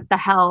question, what the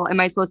hell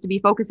am I supposed to be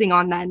focusing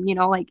on then? You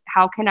know, like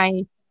how can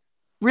I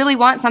really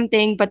want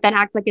something, but then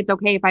act like it's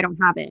okay if I don't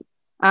have it?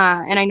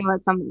 And I know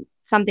that's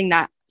something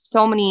that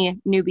so many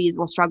newbies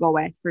will struggle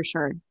with, for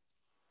sure.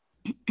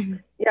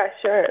 Yeah,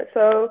 sure.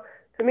 So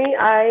for me,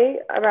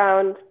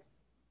 around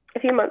a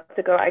few months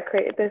ago, I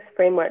created this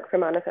framework for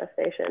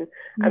manifestation.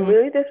 And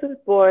really this was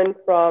born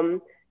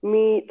from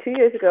me 2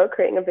 years ago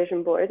creating a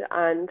vision board.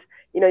 And,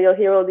 you know, you'll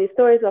hear all these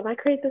stories of I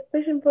created this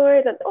vision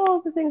board and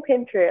all the things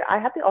came true. I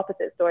had the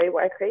opposite story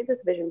where I created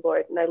this vision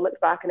board and I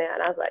looked back on it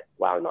and I was like,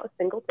 wow, not a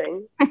single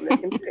thing came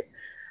true.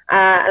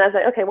 And I was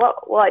like, okay,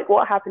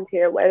 what happened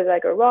here? Where did I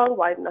go wrong?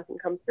 Why did nothing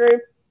come through?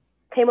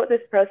 Came up with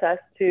this process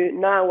to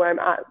now where I'm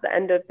at the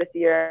end of this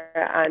year,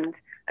 and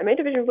I made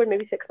a vision board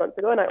maybe 6 months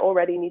ago and I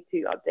already need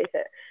to update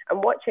it.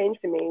 And what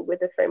changed for me with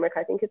this framework,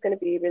 I think is going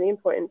to be really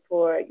important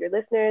for your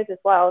listeners as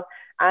well.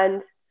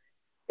 And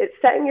it's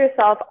setting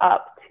yourself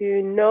up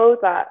to know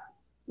that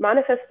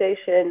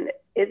manifestation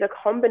is a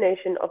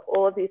combination of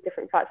all of these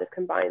different factors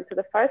combined. So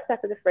the first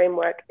step of the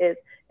framework is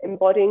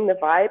embodying the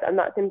vibe, and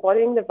that's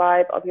embodying the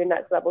vibe of your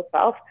next level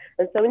self.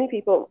 And so many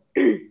people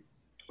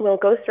we'll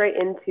go straight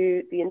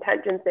into the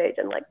intention stage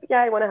and like,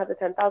 yeah, I want to have the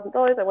 $10,000.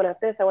 I want to have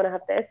this. I want to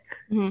have this.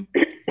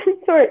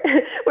 Sorry,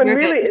 when You're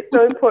really good. it's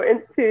so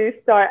important to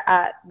start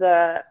at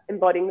the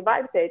embodying the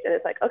vibe stage. And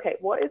it's like, okay,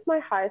 what is my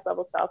highest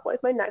level self? What is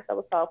my next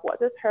level self? What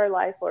does her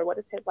life, or what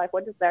does his life,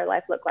 what does their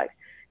life look like?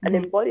 And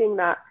embodying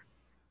that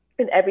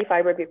in every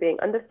fiber of your being,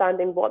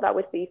 understanding what that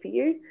would be for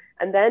you,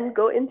 and then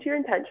go into your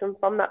intention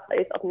from that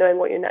place of knowing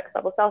what your next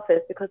level self is.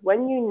 Because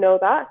when you know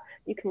that,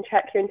 you can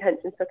check your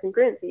intentions for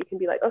congruency. You can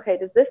be like, okay,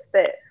 does this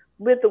fit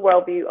with the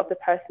worldview of the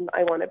person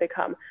I want to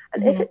become?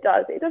 And if it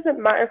does, it doesn't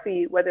matter for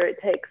you whether it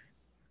takes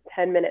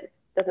 10 minutes,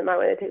 doesn't matter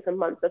whether it takes a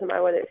month, doesn't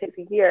matter whether it takes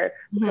a year,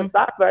 because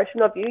that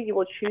version of you, you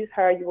will choose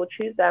her, you will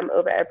choose them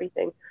over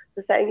everything.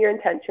 So setting your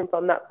intention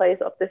from that place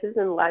of this is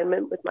in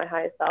alignment with my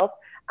higher self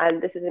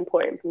and this is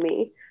important for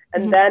me.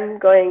 And then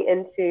going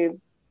into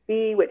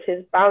B, which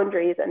is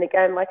boundaries. And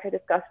again, like I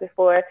discussed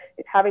before,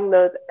 it's having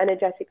those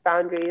energetic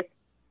boundaries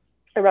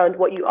around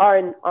what you are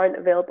and aren't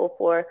available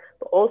for,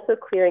 but also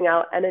clearing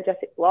out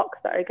energetic blocks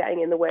that are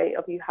getting in the way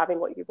of you having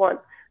what you want.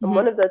 And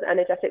one of those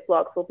energetic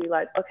blocks will be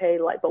like, okay,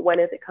 like, but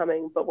when is it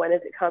coming? But when is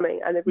it coming?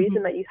 And the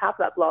reason that you have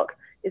that block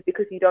is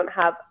because you don't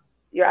have,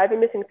 you're either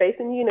missing faith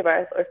in the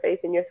universe or faith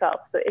in yourself.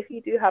 So if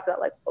you do have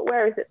that, like, but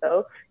where is it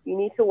though? You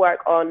need to work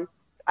on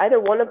either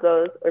one of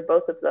those or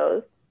both of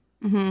those.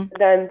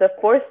 Then the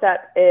fourth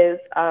step is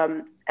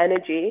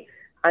energy,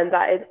 and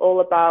that is all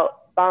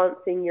about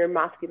balancing your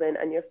masculine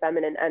and your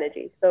feminine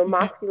energy. So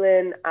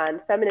masculine and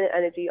feminine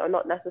energy are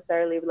not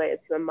necessarily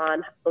related to a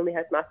man only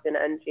has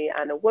masculine energy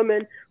and a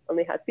woman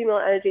only has female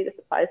energy. This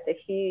applies to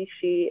he,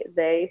 she,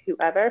 they,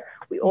 whoever.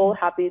 We all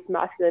have these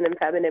masculine and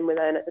feminine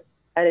within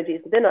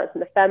energies within us,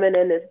 and the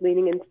feminine is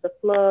leaning into the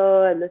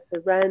flow and the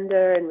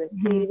surrender and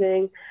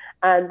receiving,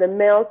 and the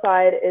male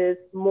side is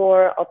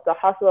more of the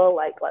hustle,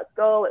 like let's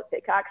go, let's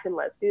take action,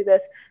 let's do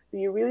this. So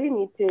you really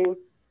need to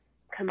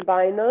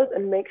combine those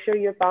and make sure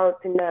you're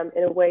balancing them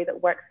in a way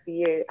that works for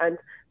you. And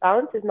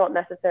balance is not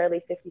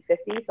necessarily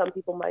 50-50. Some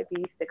people might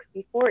be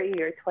 60-40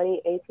 or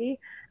 20-80,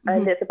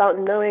 and it's about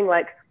knowing,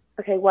 like,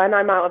 okay, when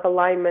I'm out of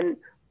alignment,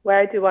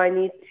 where do I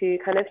need to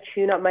kind of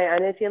tune up my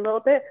energy a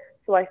little bit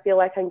so I feel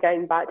like I'm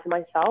getting back to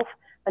myself.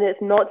 And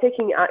it's not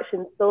taking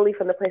action solely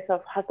from the place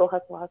of hustle,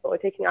 hustle, hustle, or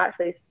taking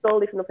action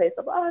solely from the place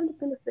of, oh, I'm just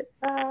going to sit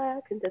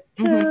back and just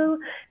chill.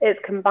 It's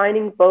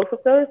combining both of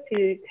those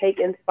to take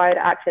inspired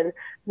action.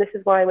 This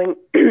is why when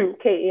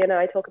Katie and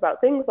I talk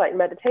about things like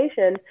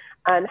meditation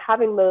and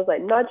having those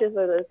like nudges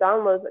or those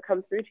downloads that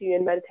come through to you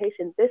in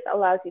meditation, this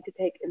allows you to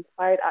take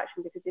inspired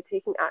action because you're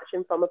taking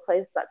action from a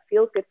place that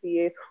feels good for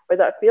you, or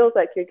that feels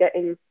like you're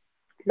getting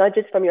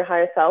nudges from your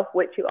higher self,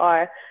 which you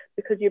are,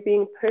 because you're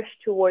being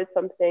pushed towards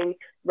something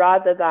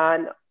rather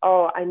than,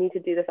 oh, I need to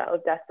do this out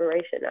of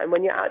desperation. And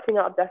when you're acting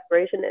out of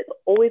desperation, it's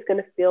always going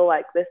to feel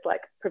like this,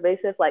 like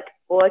pervasive, like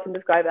all I can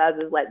describe it as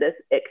is like this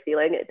ick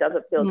feeling. It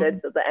doesn't feel good.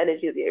 So the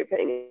energy that you're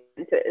putting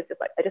into it is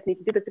just like, I just need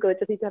to do this because I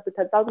just need to have the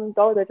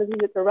 $10,000. I just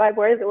need it to arrive.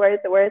 Where is it? Where is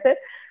it? Where is it?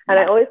 And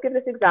I always give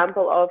this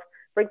example of,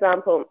 for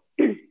example,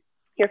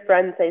 your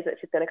friend says that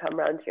she's going to come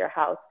around to your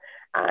house.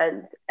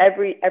 And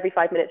every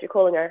 5 minutes you're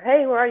calling her,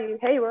 hey, where are you?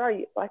 Hey, where are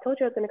you? Well, I told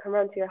you I was going to come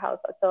around to your house,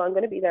 so I'm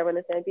going to be there when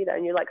it's going to be there.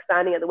 And you're like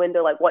standing at the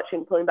window, like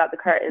watching, pulling back the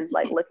curtains,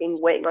 like looking,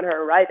 waiting on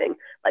her arriving.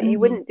 Like you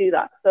wouldn't do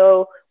that.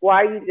 So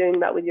why are you doing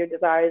that with your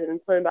desires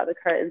and pulling back the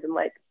curtains and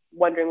like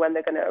wondering when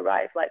they're going to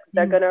arrive? Like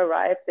they're going to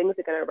arrive, things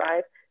are going to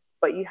arrive,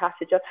 but you have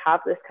to just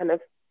have this kind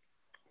of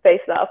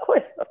faith that of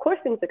course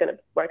things are going to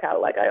work out.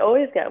 Like I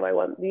always get my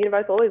one. The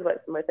universe always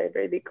works in my favor.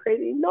 It'd be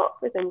crazy not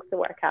for things to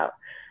work out.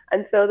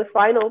 And so the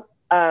final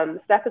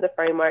step of the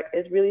framework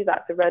is really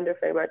that surrender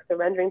framework,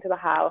 surrendering to the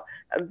how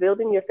and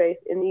building your faith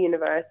in the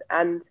universe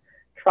and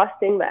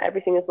trusting that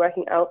everything is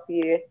working out for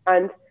you.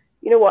 And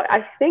you know what?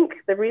 I think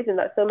the reason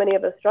that so many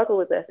of us struggle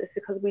with this is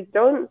because we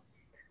don't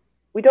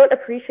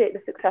appreciate the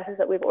successes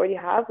that we've already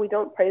have. We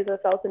don't praise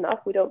ourselves enough.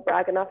 We don't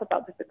brag enough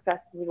about the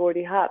successes we've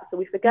already have. So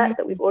we forget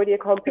that we've already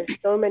accomplished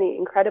so many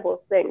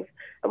incredible things.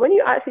 And when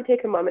you actually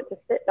take a moment to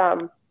sit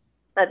down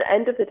at the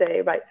end of the day,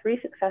 write 3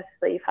 successes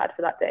that you've had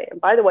for that day. And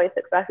by the way,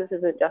 successes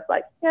isn't just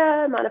like,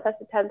 yeah, I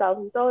manifested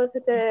 $10,000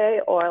 today,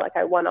 or like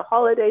I won a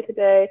holiday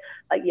today.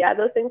 Like, yeah,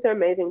 those things are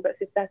amazing. But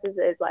successes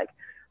is like,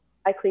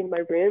 I cleaned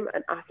my room,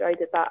 and after I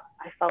did that,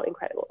 I felt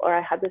incredible. Or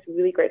I had this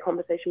really great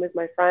conversation with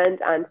my friend,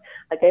 and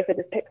I gave her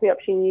this pick-me-up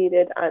she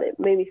needed, and it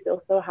made me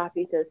feel so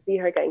happy to see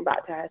her getting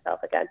back to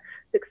herself again.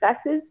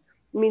 Successes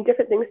mean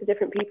different things to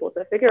different people.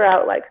 So figure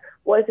out like,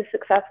 what is a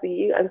success for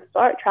you, and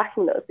start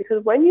tracking those.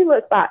 Because when you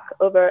look back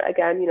over,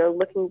 again, you know,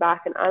 looking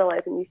back and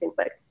analyzing these things,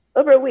 like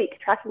over a week,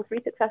 tracking 3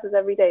 successes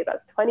every day, that's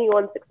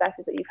 21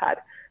 successes that you've had.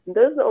 And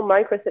those little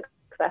micro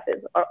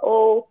successes are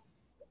all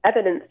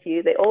evidence to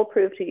you. They all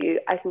prove to you,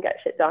 I can get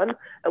shit done.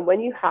 And when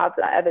you have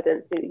that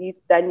evidence,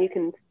 then you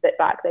can sit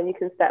back, then you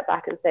can step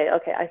back and say,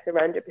 okay, I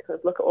surrender because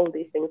look at all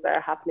these things that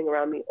are happening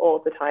around me all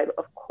the time.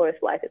 Of course,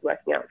 life is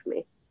working out for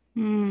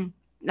me.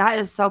 That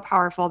is so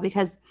powerful,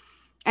 because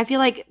I feel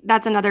like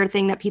that's another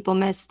thing that people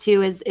miss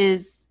too,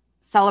 is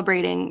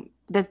celebrating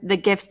the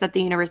gifts that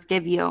the universe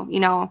give you,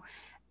 you know,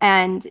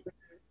 and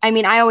I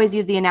mean, I always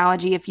use the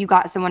analogy, if you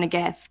got someone a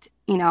gift,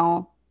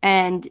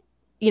 and,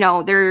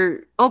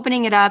 they're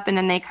opening it up and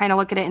then they kind of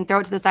look at it and throw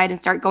it to the side and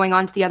start going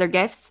on to the other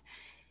gifts,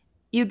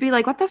 you'd be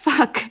like, what the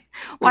fuck?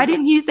 Why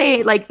didn't you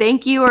say like,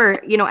 thank you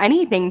or,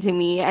 anything to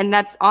me? And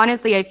that's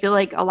honestly, I feel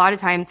like a lot of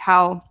times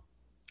how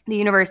the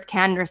universe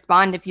can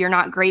respond if you're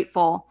not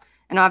grateful.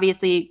 And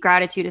obviously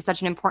gratitude is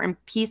such an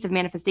important piece of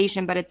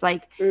manifestation, but it's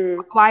like,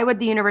 why would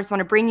the universe want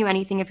to bring you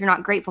anything if you're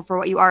not grateful for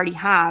what you already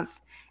have?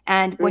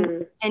 And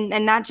when,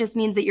 and that just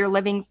means that you're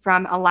living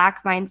from a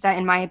lack mindset,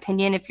 in my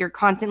opinion. If you're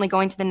constantly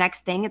going to the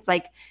next thing, it's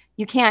like,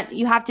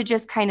 you have to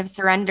just kind of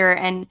surrender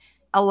and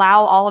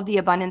allow all of the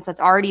abundance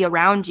that's already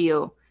around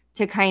you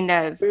to kind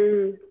of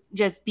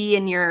just be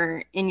in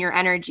your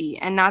energy.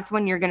 And that's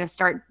when you're going to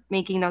start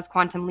making those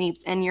quantum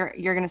leaps, and you're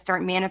going to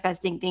start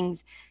manifesting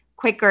things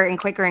quicker and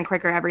quicker and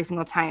quicker every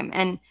single time.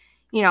 And,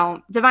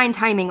 divine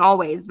timing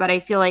always. But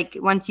I feel like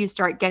once you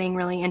start getting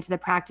really into the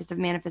practice of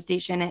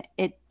manifestation,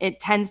 it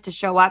tends to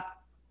show up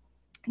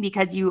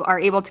because you are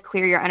able to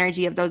clear your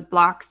energy of those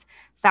blocks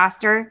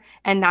faster.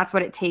 And that's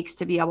what it takes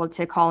to be able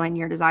to call in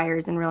your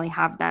desires and really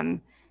have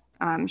them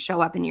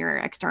show up in your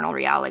external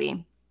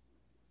reality.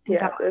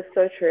 Yeah, it's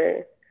so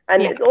true.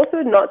 And it's also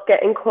not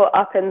getting caught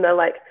up in the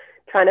like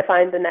trying to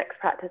find the next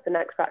practice.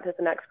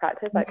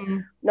 Like,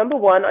 number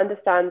one,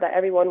 understand that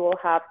everyone will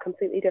have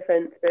completely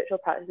different spiritual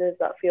practices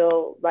that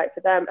feel right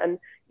for them. And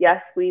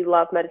yes, we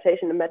love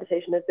meditation, and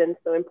meditation has been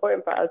so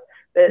important for us.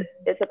 But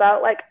it's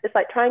about like, it's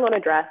like trying on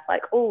a dress.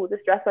 Like, oh, this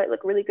dress might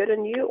look really good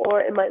on you,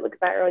 or it might look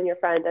better on your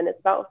friend. And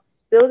it's about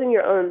building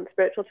your own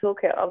spiritual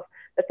toolkit of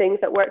the things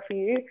that work for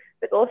you,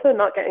 but also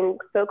not getting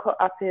so caught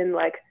up in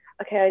like,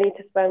 okay, I need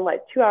to spend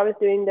like 2 hours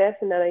doing this,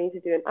 and then I need to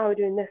do an hour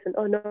doing this, and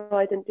oh no,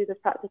 I didn't do this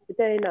practice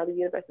today, now the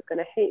universe is going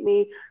to hate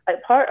me.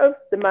 Like, part of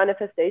the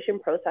manifestation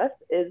process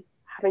is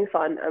having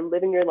fun and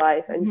living your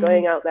life and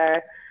going out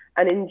there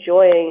and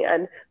enjoying.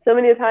 And so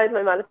many times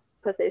my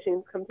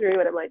manifestations come through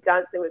when I'm like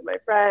dancing with my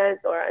friends,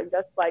 or I'm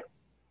just like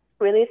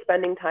really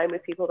spending time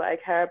with people that I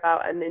care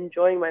about and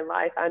enjoying my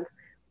life. And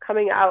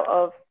coming out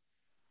of,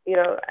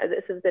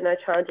 this has been a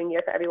challenging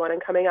year for everyone,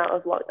 and coming out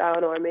of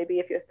lockdown, or maybe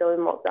if you're still in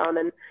lockdown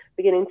and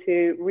beginning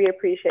to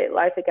reappreciate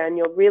life again,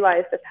 you'll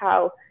realize just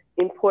how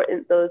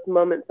important those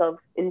moments of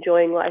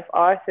enjoying life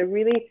are. So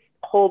really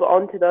hold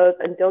on to those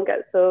and don't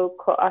get so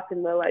caught up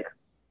in the like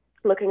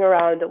looking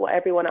around at what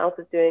everyone else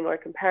is doing or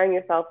comparing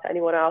yourself to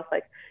anyone else.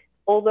 Like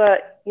all the,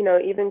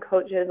 even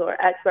coaches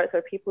or experts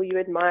or people you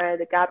admire,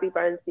 the Gabby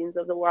Bernsteins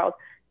of the world,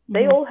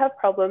 they all have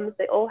problems.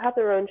 They all have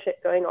their own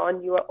shit going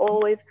on. You are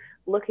always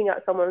looking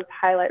at someone's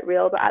highlight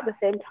reel, but at the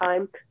same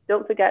time,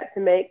 don't forget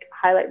to make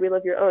highlight reel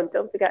of your own.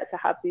 Don't forget to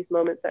have these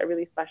moments that are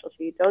really special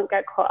to you. Don't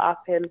get caught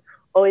up in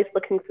always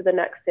looking for the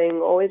next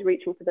thing, always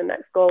reaching for the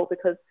next goal,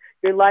 because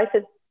your life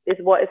is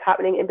what is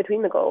happening in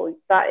between the goals.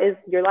 That is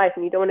your life,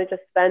 and you don't want to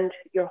just spend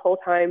your whole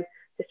time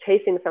just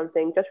chasing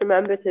something. Just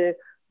remember to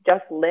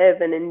just live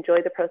and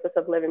enjoy the process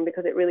of living,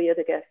 because it really is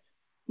a gift.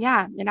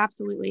 Yeah, it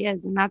absolutely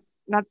is. And that's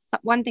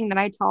one thing that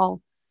I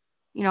tell,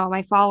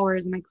 my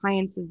followers and my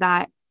clients, is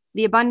that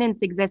the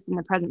abundance exists in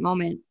the present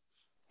moment.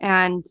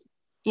 And,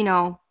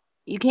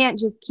 you can't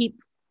just keep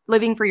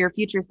living for your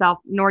future self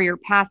nor your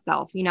past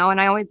self, and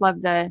I always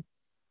love the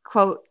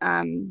quote.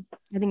 I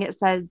think it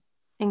says,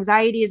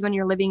 anxiety is when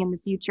you're living in the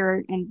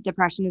future and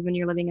depression is when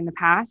you're living in the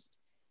past.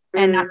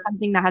 And that's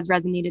something that has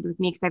resonated with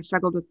me because I've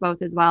struggled with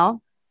both as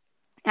well.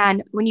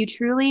 And when you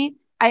truly,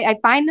 I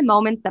find the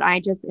moments that I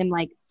just am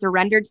like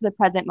surrendered to the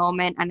present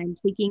moment, and I'm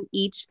taking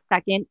each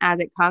second as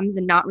it comes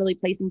and not really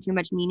placing too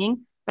much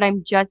meaning, but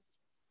I'm just,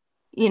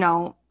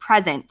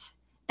 present.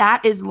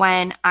 That is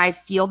when I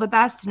feel the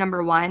best,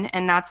 number one.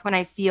 And that's when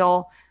I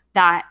feel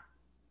that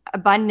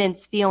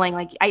abundance feeling.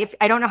 Like I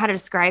don't know how to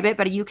describe it,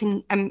 but you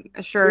can, I'm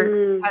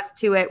sure, attest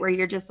to it, where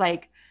you're just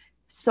like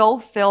so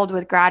filled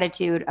with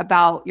gratitude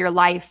about your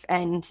life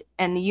and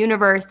the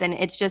universe. And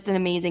it's just an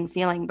amazing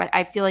feeling. But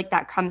I feel like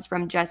that comes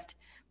from just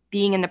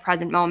being in the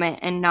present moment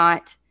and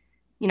not,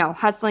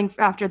 hustling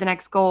after the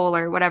next goal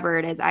or whatever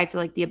it is. I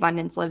feel like the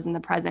abundance lives in the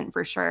present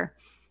for sure.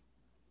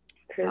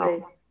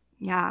 Truly. So,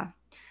 yeah.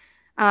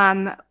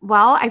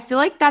 Well, I feel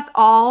like that's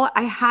all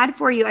I had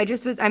for you.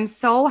 I'm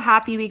so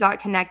happy we got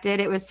connected.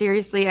 It was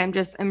seriously,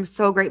 I'm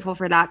so grateful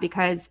for that,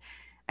 because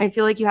I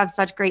feel like you have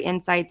such great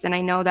insights. And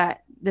I know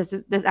that this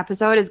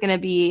episode is going to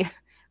be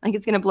like,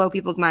 it's going to blow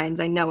people's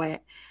minds. I know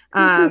it.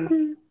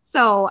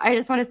 So I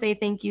just want to say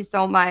thank you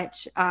so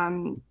much,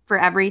 for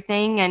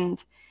everything.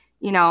 And,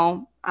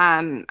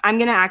 I'm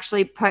going to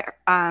actually put,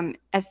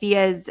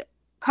 Efia's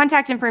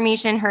contact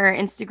information, her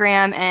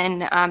Instagram,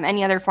 and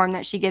any other form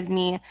that she gives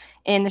me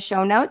in the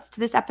show notes to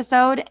this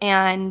episode.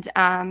 And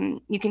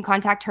you can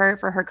contact her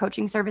for her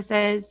coaching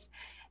services.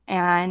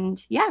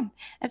 And yeah,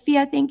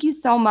 Efia, thank you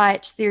so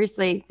much.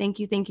 Seriously. Thank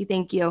you. Thank you.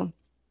 Thank you.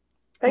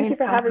 Thank you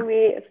for having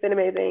me. It's been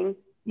amazing.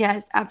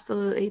 Yes,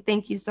 absolutely.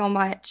 Thank you so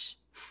much.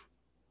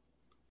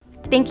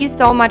 Thank you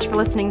so much for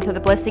listening to the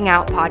Blissing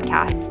Out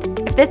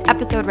podcast. If this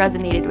episode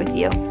resonated with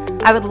you,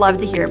 I would love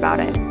to hear about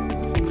it.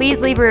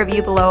 Please leave a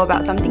review below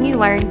about something you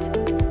learned.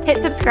 Hit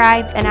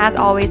subscribe, and as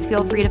always,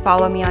 feel free to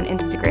follow me on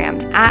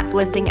Instagram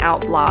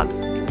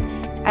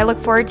 @BlissingOutBlog. I look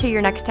forward to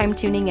your next time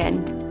tuning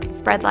in.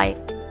 Spread light.